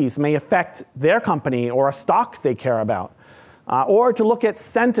crises may affect their company or a stock they care about. Or to look at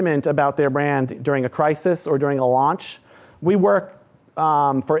sentiment about their brand during a crisis or during a launch. We work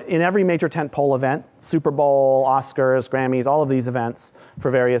in every major tentpole event, Super Bowl, Oscars, Grammys, all of these events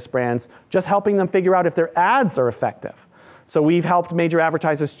for various brands, just helping them figure out if their ads are effective. So we've helped major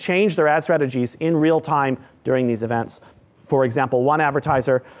advertisers change their ad strategies in real time during these events. For example, one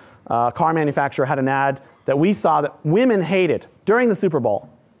advertiser, a car manufacturer, had an ad that we saw that women hated during the Super Bowl.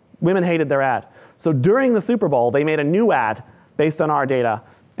 Women hated their ad. So during the Super Bowl, they made a new ad based on our data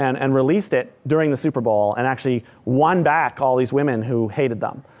and released it during the Super Bowl and actually won back all these women who hated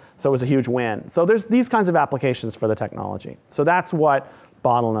them. So it was a huge win. So there's these kinds of applications for the technology. So that's what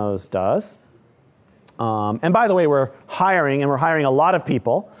Bottlenose does. And by the way, we're hiring a lot of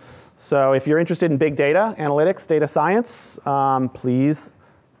people. So if you're interested in big data, analytics, data science, please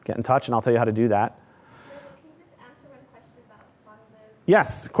get in touch and I'll tell you how to do that. Can you just answer one question about Bottlenose?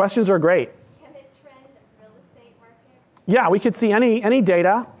 Yes, questions are great. Can it trend real estate market? Yeah, we could see any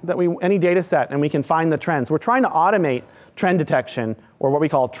data any data set, and we can find the trends. We're trying to automate trend detection, or what we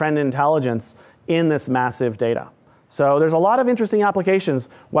call trend intelligence, in this massive data. So there's a lot of interesting applications.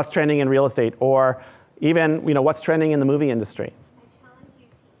 What's trending in real estate, or even what's trending in the movie industry. I challenge you,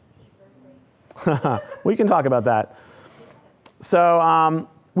 CET Berkeley. We can talk about that. So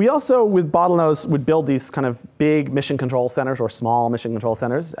we also, with Bottlenose, would build these kind of big mission control centers or small mission control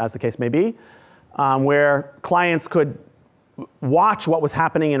centers, as the case may be, where clients could watch what was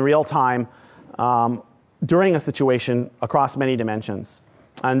happening in real time during a situation across many dimensions.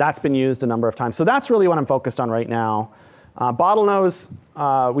 And that's been used a number of times. So that's really what I'm focused on right now. Bottlenose,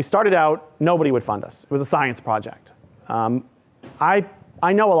 we started out, nobody would fund us. It was a science project.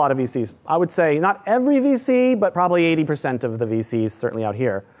 I know a lot of VCs. I would say not every VC, but probably 80% of the VCs, certainly out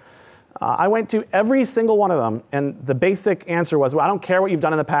here. I went to every single one of them, and the basic answer was, well, I don't care what you've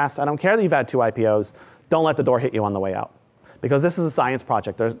done in the past. I don't care that you've had 2 IPOs. Don't let the door hit you on the way out. Because this is a science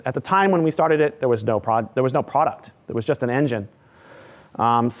project. At the time when we started it, there was no product. There was just an engine.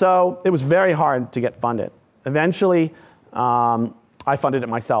 So it was very hard to get funded. Eventually, I funded it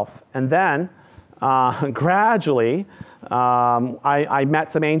myself. And then, gradually, I met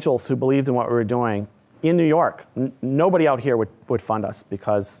some angels who believed in what we were doing in New York. Nobody out here would fund us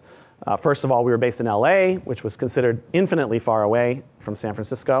because, first of all, we were based in LA, which was considered infinitely far away from San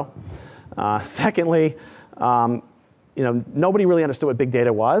Francisco. Secondly, nobody really understood what big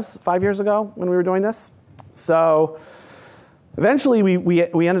data was 5 years ago when we were doing this. So eventually,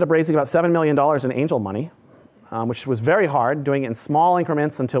 we ended up raising about $7 million in angel money, which was very hard, doing it in small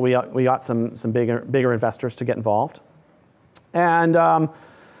increments until we got some bigger investors to get involved. And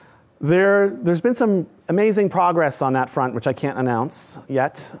there's been some amazing progress on that front, which I can't announce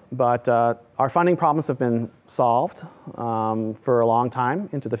yet. But our funding problems have been solved for a long time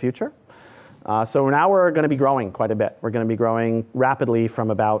into the future. So now we're going to be growing quite a bit. We're going to be growing rapidly from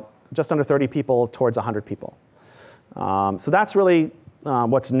about just under 30 people towards 100 people. So that's really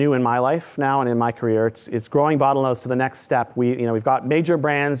what's new in my life now and in my career. It's growing Bottlenose to the next step. We've got major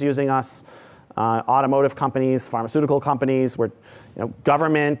brands using us, automotive companies, pharmaceutical companies,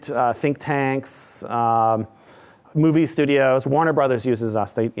 government, think tanks, movie studios. Warner Brothers uses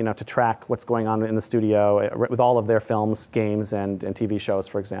us to track what's going on in the studio with all of their films, games, and TV shows,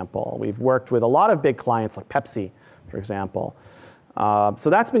 for example. We've worked with a lot of big clients like Pepsi, for example. So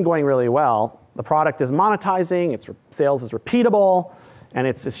that's been going really well. The product is monetizing, its sales is repeatable, and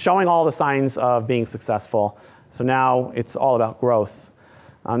it's showing all the signs of being successful. So now it's all about growth.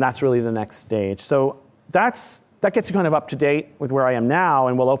 That's really the next stage. So that gets you kind of up to date with where I am now,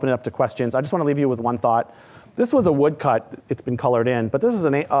 and we'll open it up to questions. I just want to leave you with one thought. This was a woodcut. It's been colored in, but this is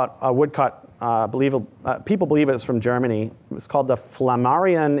a woodcut. People believe it's from Germany. It's called the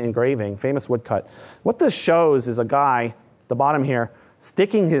Flammarion engraving, famous woodcut. What this shows is a guy, at the bottom here,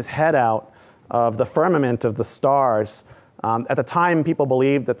 sticking his head out of the firmament of the stars. At the time, people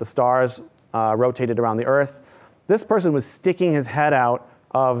believed that the stars rotated around the Earth. This person was sticking his head out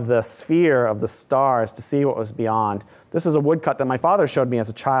of the sphere of the stars to see what was beyond. This was a woodcut that my father showed me as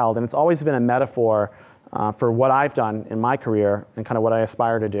a child, and it's always been a metaphor for what I've done in my career and kind of what I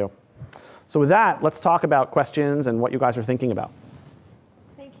aspire to do. So with that, let's talk about questions and what you guys are thinking about.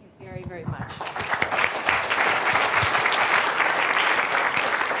 Thank you very, very much.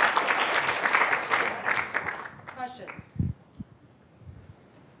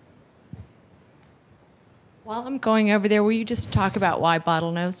 While I'm going over there, will you just talk about why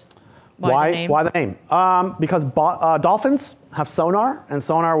bottlenose? Why the name? Why the name? Because dolphins have sonar, and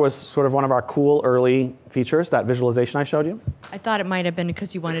sonar was sort of one of our cool early features, that visualization I showed you. I thought it might have been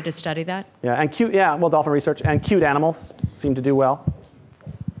because you wanted to study that. Yeah, and cute, yeah, well, dolphin research, and cute animals seem to do well.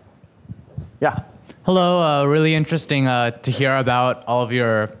 Yeah. Hello, really interesting to hear about all of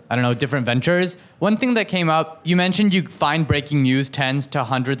your, I don't know, different ventures. One thing that came up, you mentioned you find breaking news tens to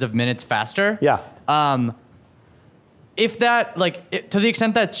hundreds of minutes faster. Yeah. If that, to the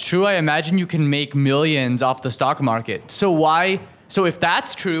extent that's true, I imagine you can make millions off the stock market. So if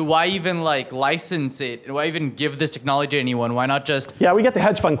that's true, why even license it? Why even give this technology to anyone? Why not just? Yeah, we get the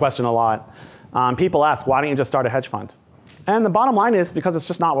hedge fund question a lot. People ask, why don't you just start a hedge fund? And the bottom line is because it's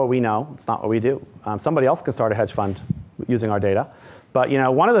just not what we know. It's not what we do. Somebody else can start a hedge fund using our data. But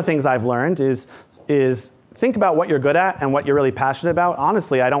one of the things I've learned is think about what you're good at and what you're really passionate about.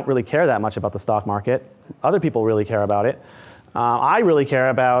 Honestly, I don't really care that much about the stock market. Other people really care about it. I really care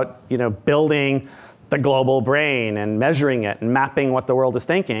about building the global brain and measuring it and mapping what the world is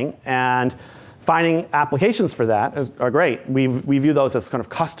thinking, and finding applications for that are great. We view those as kind of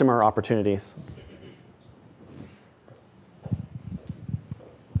customer opportunities.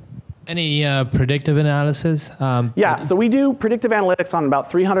 Any predictive analysis? Yeah, so we do predictive analytics on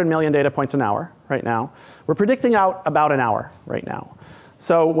about 300 million data points an hour right now. We're predicting out about an hour right now.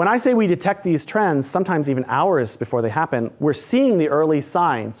 So when I say we detect these trends, sometimes even hours before they happen, we're seeing the early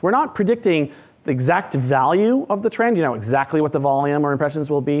signs. We're not predicting the exact value of the trend, exactly what the volume or impressions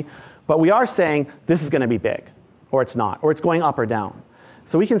will be, but we are saying this is going to be big, or it's not, or it's going up or down.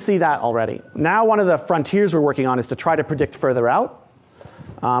 So we can see that already. Now one of the frontiers we're working on is to try to predict further out.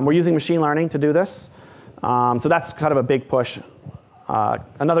 We're using machine learning to do this. So that's kind of a big push.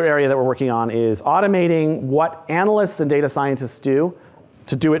 Another area that we're working on is automating what analysts and data scientists do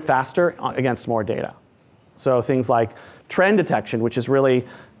to do it faster against more data. So things like trend detection, which is really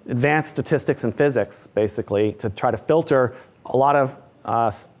advanced statistics and physics, basically, to try to filter a lot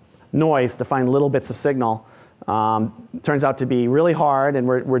of noise to find little bits of signal. Turns out to be really hard, and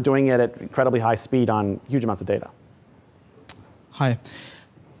we're doing it at incredibly high speed on huge amounts of data. Hi.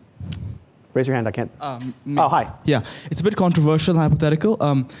 Raise your hand, I can't. Oh, hi. Yeah, it's a bit controversial and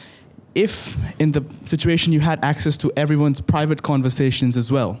hypothetical. If in the situation you had access to everyone's private conversations as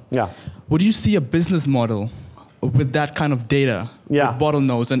well, would you see a business model with that kind of data, with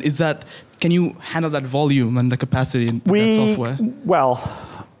bottlenose? And can you handle that volume and the capacity in that software? Well,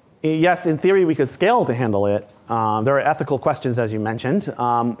 yes, in theory we could scale to handle it. There are ethical questions, as you mentioned.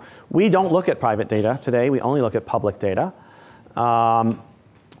 We don't look at private data today. We only look at public data.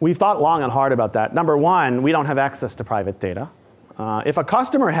 We've thought long and hard about that. Number one, we don't have access to private data. If a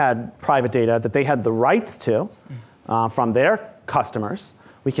customer had private data that they had the rights to from their customers,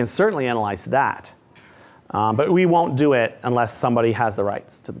 we can certainly analyze that. But we won't do it unless somebody has the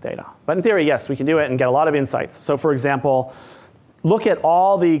rights to the data. But in theory, yes, we can do it and get a lot of insights. So for example, look at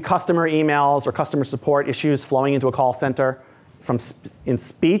all the customer emails or customer support issues flowing into a call center in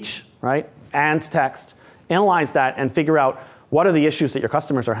speech, right, and text. Analyze that and figure out what are the issues that your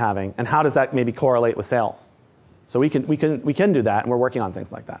customers are having, and how does that maybe correlate with sales? So we can do that, and we're working on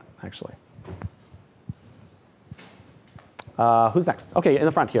things like that, actually. Who's next? Okay, in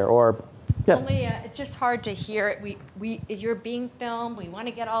the front here, or yes. Only, it's just hard to hear it. You're being filmed. We want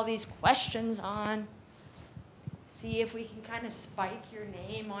to get all these questions on. See if we can kind of spike your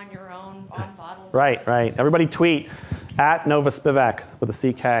name on your own on bottle. Right. Everybody tweet at Nova Spivack with a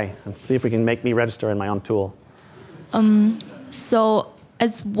CK and see if we can make me register in my own tool. So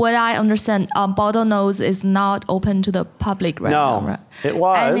as what I understand, bottlenose is not open to the public right now, right? It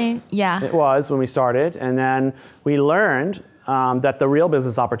was. It was when we started, and then we learned that the real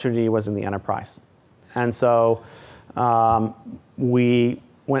business opportunity was in the enterprise. And so we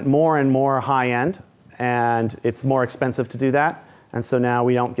went more and more high end, and it's more expensive to do that. And so now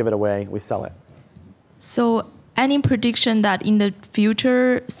we don't give it away, we sell it. So any prediction that in the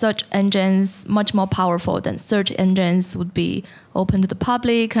future, search engines much more powerful than search engines would be open to the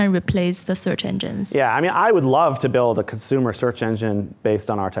public and replace the search engines? Yeah, I mean, I would love to build a consumer search engine based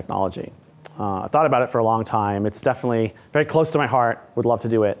on our technology. I thought about it for a long time. It's definitely very close to my heart. Would love to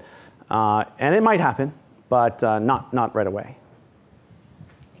do it. And it might happen, but not right away.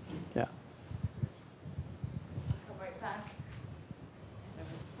 Yeah. Come right back.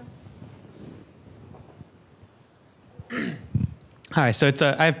 Hi, so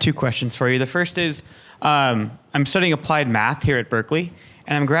I have two questions for you. The first is, I'm studying applied math here at Berkeley,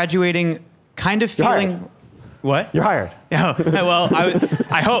 and I'm graduating kind of feeling... What? You're hired. Oh, well,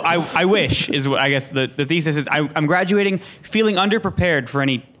 I hope, I wish, is what I guess the thesis is. I'm graduating feeling underprepared for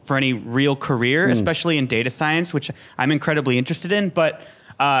for any real career, especially in data science, which I'm incredibly interested in. But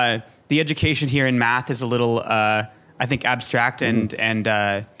the education here in math is a little, I think, abstract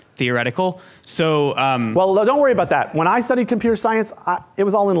and theoretical. So, well, don't worry about that. When I studied computer science, it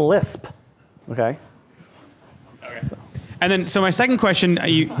was all in Lisp. Okay. Okay. And then, so my second question,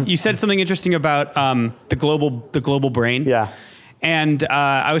 you said something interesting about the global brain. Yeah. And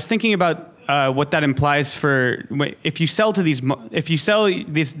I was thinking about what that implies for if you sell this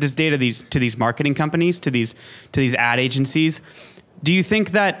data to these marketing companies, to these ad agencies. Do you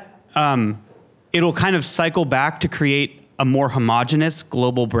think that it'll kind of cycle back to create a more homogeneous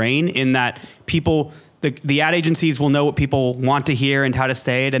global brain, in that people, the ad agencies will know what people want to hear and how to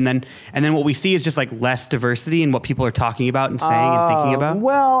say it, and then what we see is just like less diversity in what people are talking about and saying and thinking about?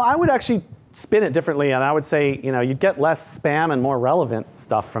 Well, I would actually spin it differently, and I would say, you'd get less spam and more relevant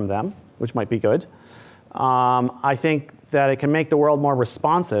stuff from them, which might be good. I think that it can make the world more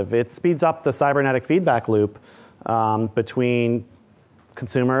responsive. It speeds up the cybernetic feedback loop between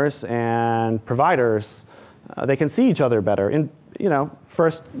consumers and providers. They can see each other better. And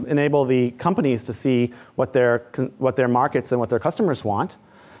first enable the companies to see what their markets and what their customers want,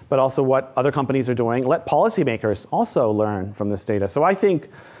 but also what other companies are doing. Let policymakers also learn from this data. So I think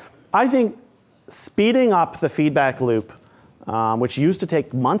speeding up the feedback loop, which used to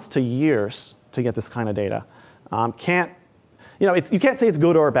take months to years to get this kind of data, you can't say it's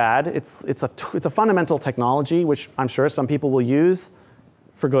good or bad. It's a fundamental technology, which I'm sure some people will use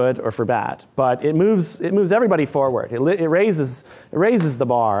for good or for bad, but it moves everybody forward. It raises the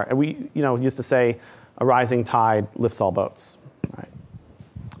bar, and we used to say a rising tide lifts all boats, right?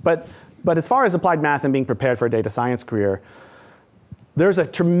 But as far as applied math and being prepared for a data science career, there's a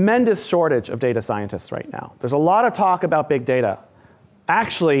tremendous shortage of data scientists right now. There's a lot of talk about big data.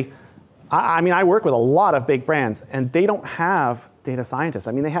 Actually, I work with a lot of big brands, and they don't have data scientists.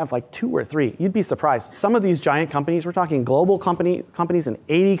 They have like 2 or 3. You'd be surprised. Some of these giant companies, we're talking global companies in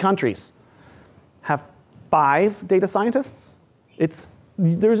 80 countries, have 5 data scientists.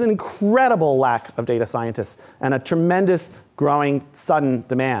 There's an incredible lack of data scientists and a tremendous growing sudden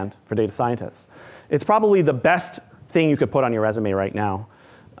demand for data scientists. It's probably the best thing you could put on your resume right now.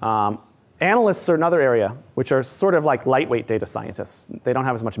 Analysts are another area, which are sort of like lightweight data scientists. They don't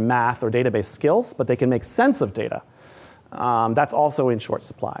have as much math or database skills, but they can make sense of data. That's also in short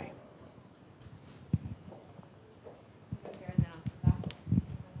supply.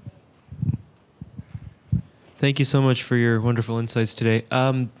 Thank you so much for your wonderful insights today.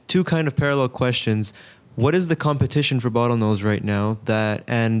 2 kind of parallel questions. What is the competition for bottlenose right now?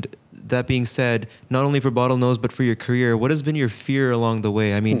 That being said, not only for bottlenose, but for your career, what has been your fear along the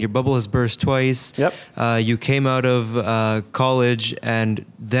way? Your bubble has burst twice. Yep. You came out of college and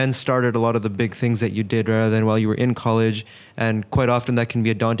then started a lot of the big things that you did rather than while you were in college. And quite often that can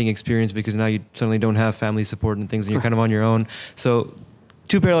be a daunting experience because now you suddenly don't have family support and things and you're kind of on your own. So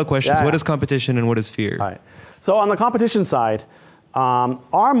 2 parallel questions. Yeah. What is competition and what is fear? All right. So on the competition side,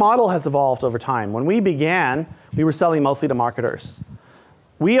 our model has evolved over time. When we began, we were selling mostly to marketers.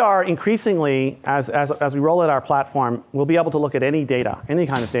 We are increasingly, as we roll out our platform, we'll be able to look at any data, any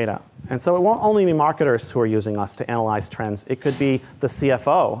kind of data. And so it won't only be marketers who are using us to analyze trends. It could be the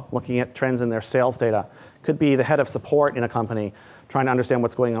CFO looking at trends in their sales data. It could be the head of support in a company trying to understand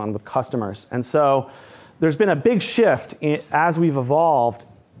what's going on with customers. And so there's been a big shift as we've evolved.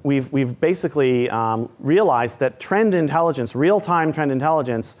 We've basically realized that trend intelligence, real-time trend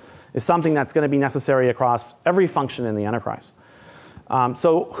intelligence, is something that's going to be necessary across every function in the enterprise.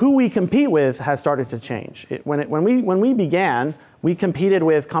 So who we compete with has started to change. When we began, we competed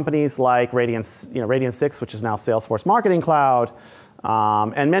with companies like Radian 6, which is now Salesforce Marketing Cloud,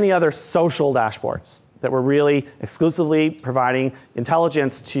 and many other social dashboards that were really exclusively providing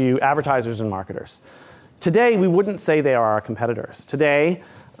intelligence to advertisers and marketers. Today, we wouldn't say they are our competitors. Today,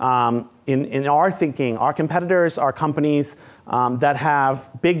 in our thinking, our competitors are companies that have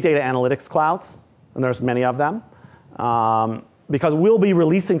big data analytics clouds, and there's many of them. Because we'll be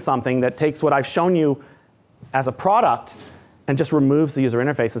releasing something that takes what I've shown you as a product and just removes the user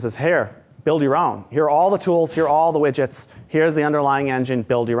interface and says, here, build your own. Here are all the tools, here are all the widgets, here's the underlying engine,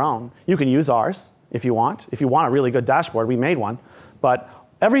 build your own. You can use ours if you want. If you want a really good dashboard, we made one. But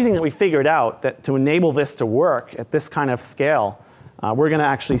everything that we figured out that to enable this to work at this kind of scale, we're going to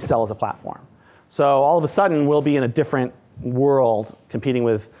actually sell as a platform. So all of a sudden, we'll be in a different world competing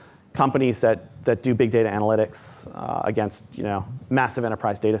with companies that do big data analytics against massive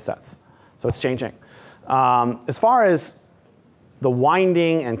enterprise data sets. So it's changing. As far as the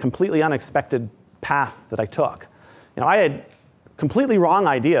winding and completely unexpected path that I took, I had completely wrong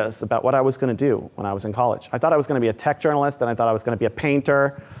ideas about what I was going to do when I was in college. I thought I was going to be a tech journalist, and I thought I was going to be a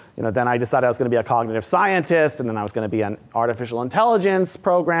painter, then I decided I was going to be a cognitive scientist, and then I was going to be an artificial intelligence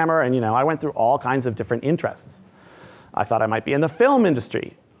programmer, and I went through all kinds of different interests. I thought I might be in the film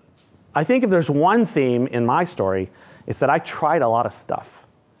industry. I think if there's one theme in my story, it's that I tried a lot of stuff.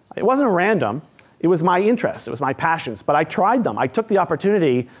 It wasn't random. It was my interests. It was my passions. But I tried them. I took the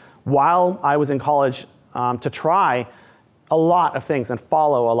opportunity while I was in college to try a lot of things and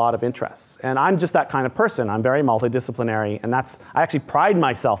follow a lot of interests. And I'm just that kind of person. I'm very multidisciplinary, and I actually pride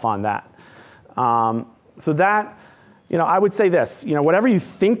myself on that. So that, I would say this, whatever you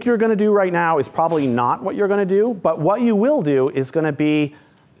think you're going to do right now is probably not what you're going to do, but what you will do is going to be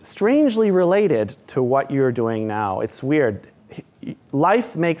strangely related to what you're doing now. It's weird.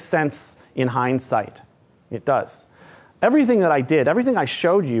 Life makes sense in hindsight. It does. Everything that I did, everything I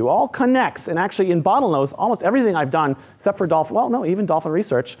showed you, all connects. And actually, in bottlenose, almost everything I've done, except for dolphin, well, no, even dolphin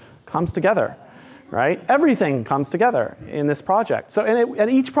research, comes together, right? Everything comes together in this project. So,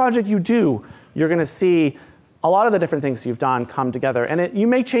 and each project you do, you're going to see a lot of the different things you've done come together. And you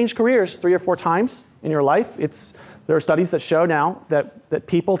may change careers 3 or 4 times in your life. There are studies that show now that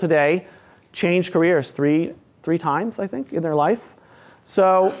people today change careers three times, I think, in their life.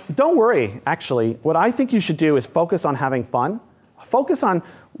 So don't worry, actually. What I think you should do is focus on having fun. Focus on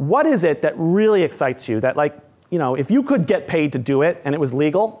what is it that really excites you, that if you could get paid to do it and it was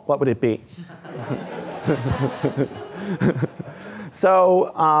legal, what would it be?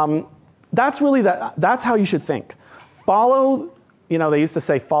 So that's how you should think. Follow, they used to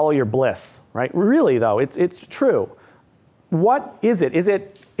say follow your bliss, right? Really though, it's true. What is it?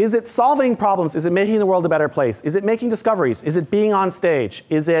 Is it solving problems? Is it making the world a better place? Is it making discoveries? Is it being on stage?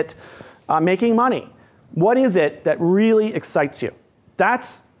 Is it making money? What is it that really excites you?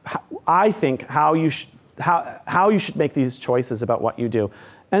 That's, I think, how you should make these choices about what you do.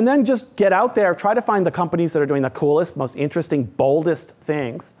 And then just get out there, try to find the companies that are doing the coolest, most interesting, boldest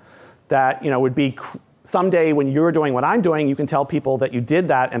things that would be someday when you're doing what I'm doing, you can tell people that you did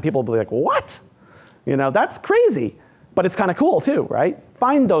that, and people will be like, what? That's crazy. But it's kind of cool too, right?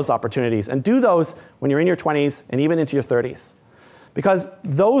 Find those opportunities and do those when you're in your 20s and even into your 30s. Because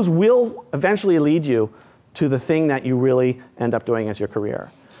those will eventually lead you to the thing that you really end up doing as your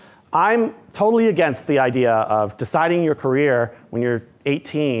career. I'm totally against the idea of deciding your career when you're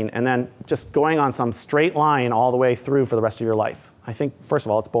 18 and then just going on some straight line all the way through for the rest of your life. I think, first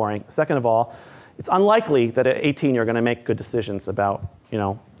of all, it's boring. Second of all, it's unlikely that at 18 you're going to make good decisions about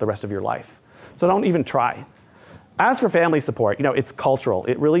the rest of your life. So don't even try. As for family support, it's cultural.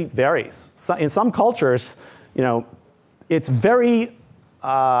 It really varies. So in some cultures, it's very,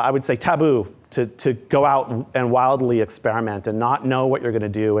 I would say, taboo to go out and wildly experiment and not know what you're going to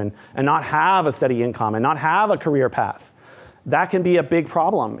do and not have a steady income and not have a career path. That can be a big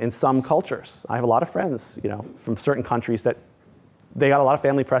problem in some cultures. I have a lot of friends, from certain countries that they got a lot of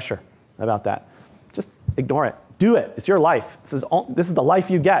family pressure about that. Just ignore it. Do it. It's your life. This is the life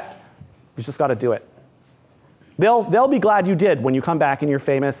you get. You just got to do it. They'll be glad you did when you come back and you're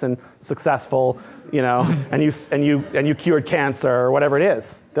famous and successful, and you cured cancer or whatever it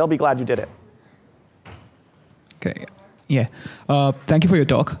is. They'll be glad you did it. Okay. Yeah. Thank you for your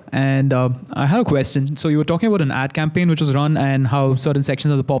talk. And I had a question. So you were talking about an ad campaign which was run and how certain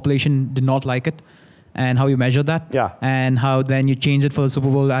sections of the population did not like it, and how you measured that. Yeah. And how then you changed it for the Super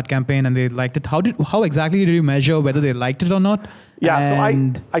Bowl ad campaign and they liked it. How exactly did you measure whether they liked it or not? Yeah.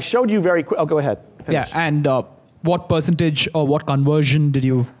 And so I showed you very quick. Oh, go ahead. Finish. Yeah. And what percentage or what conversion did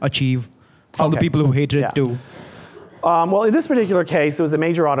you achieve from the people who hated it to? Well, in this particular case, it was a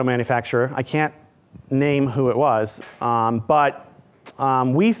major auto manufacturer. I can't name who it was, but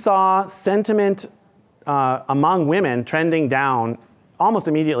we saw sentiment among women trending down almost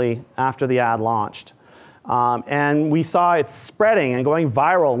immediately after the ad launched. And we saw it spreading and going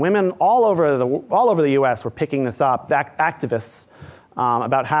viral. Women all over the US were picking this up, activists,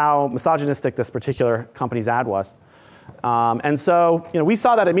 about how misogynistic this particular company's ad was. And so we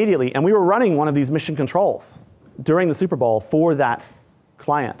saw that immediately, and we were running one of these mission controls during the Super Bowl for that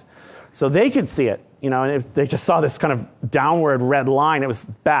client. So they could see it, and they just saw this kind of downward red line. It was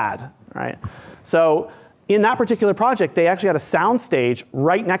bad, right? So in that particular project, they actually had a sound stage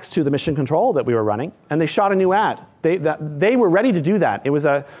right next to the mission control that we were running, and they shot a new ad. They were ready to do that. It was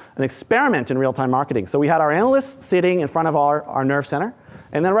an experiment in real-time marketing. So we had our analysts sitting in front of our nerve center,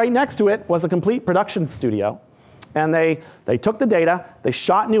 and then right next to it was a complete production studio. And they took the data, they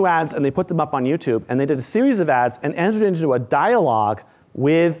shot new ads, and they put them up on YouTube, and they did a series of ads and entered into a dialogue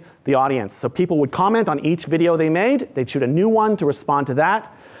with the audience. So people would comment on each video they made, they'd shoot a new one to respond to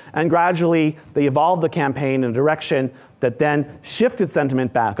that, and gradually they evolved the campaign in a direction that then shifted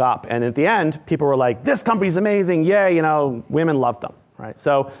sentiment back up. And at the end, people were like, this company's amazing, yay, women loved them, right?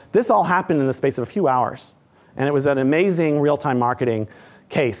 So this all happened in the space of a few hours. And it was an amazing real-time marketing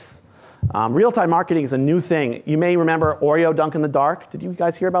case. Real-time marketing is a new thing. You may remember Oreo Dunk in the Dark. Did you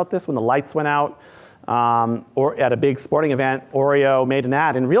guys hear about this when the lights went out? Or at a big sporting event, Oreo made an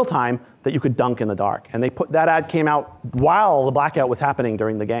ad in real time that you could dunk in the dark. And that ad came out while the blackout was happening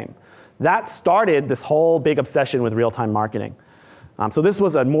during the game. That started this whole big obsession with real-time marketing. So this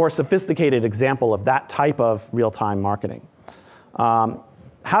was a more sophisticated example of that type of real-time marketing.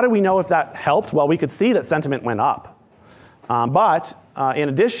 How do we know if that helped? Well, we could see that sentiment went up. But in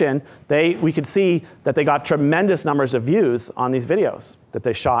addition, we could see that they got tremendous numbers of views on these videos that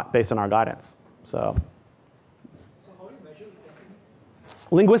they shot based on our guidance. So how do you measure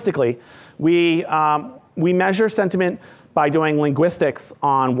sentiment? Linguistically, we measure sentiment by doing linguistics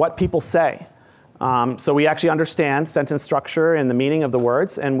on what people say. So we actually understand sentence structure and the meaning of the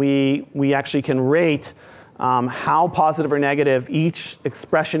words, and we actually can rate how positive or negative each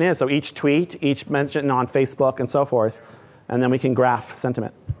expression is. So each tweet, each mention on Facebook, and so forth. And then we can graph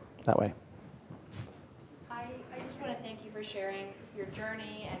sentiment that way. I just want to thank you for sharing your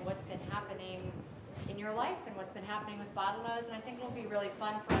journey and what's been happening in your life and what's been happening with Bottlenose. And I think it'll be really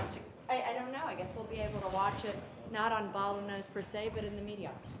fun for us to, I don't know, I guess we'll be able to watch it, not on Bottlenose per se, but in the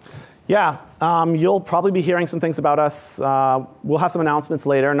media. Yeah, you'll probably be hearing some things about us. We'll have some announcements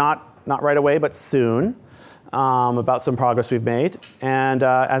later, not right away, but soon. About some progress we've made. And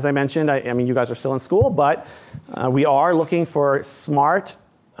as I mentioned, I mean, you guys are still in school, but we are looking for smart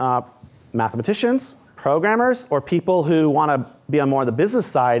mathematicians, programmers, or people who want to be on more of the business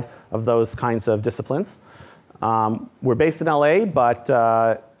side of those kinds of disciplines. We're based in LA,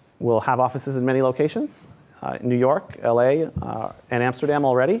 but we'll have offices in many locations, New York, LA, and Amsterdam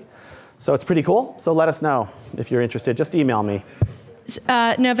already. So it's pretty cool. So let us know if you're interested. Just email me.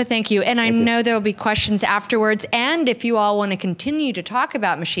 Nova, thank you. And I know there will be questions afterwards. And if you all want to continue to talk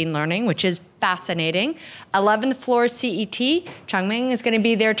about machine learning, which is fascinating, 11th floor CET, Changming is going to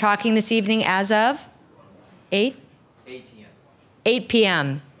be there talking this evening as of 8 p.m. 8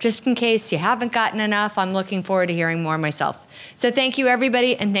 p.m. Just in case you haven't gotten enough, I'm looking forward to hearing more myself. So thank you,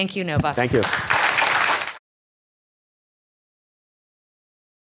 everybody, and thank you, Nova. Thank you.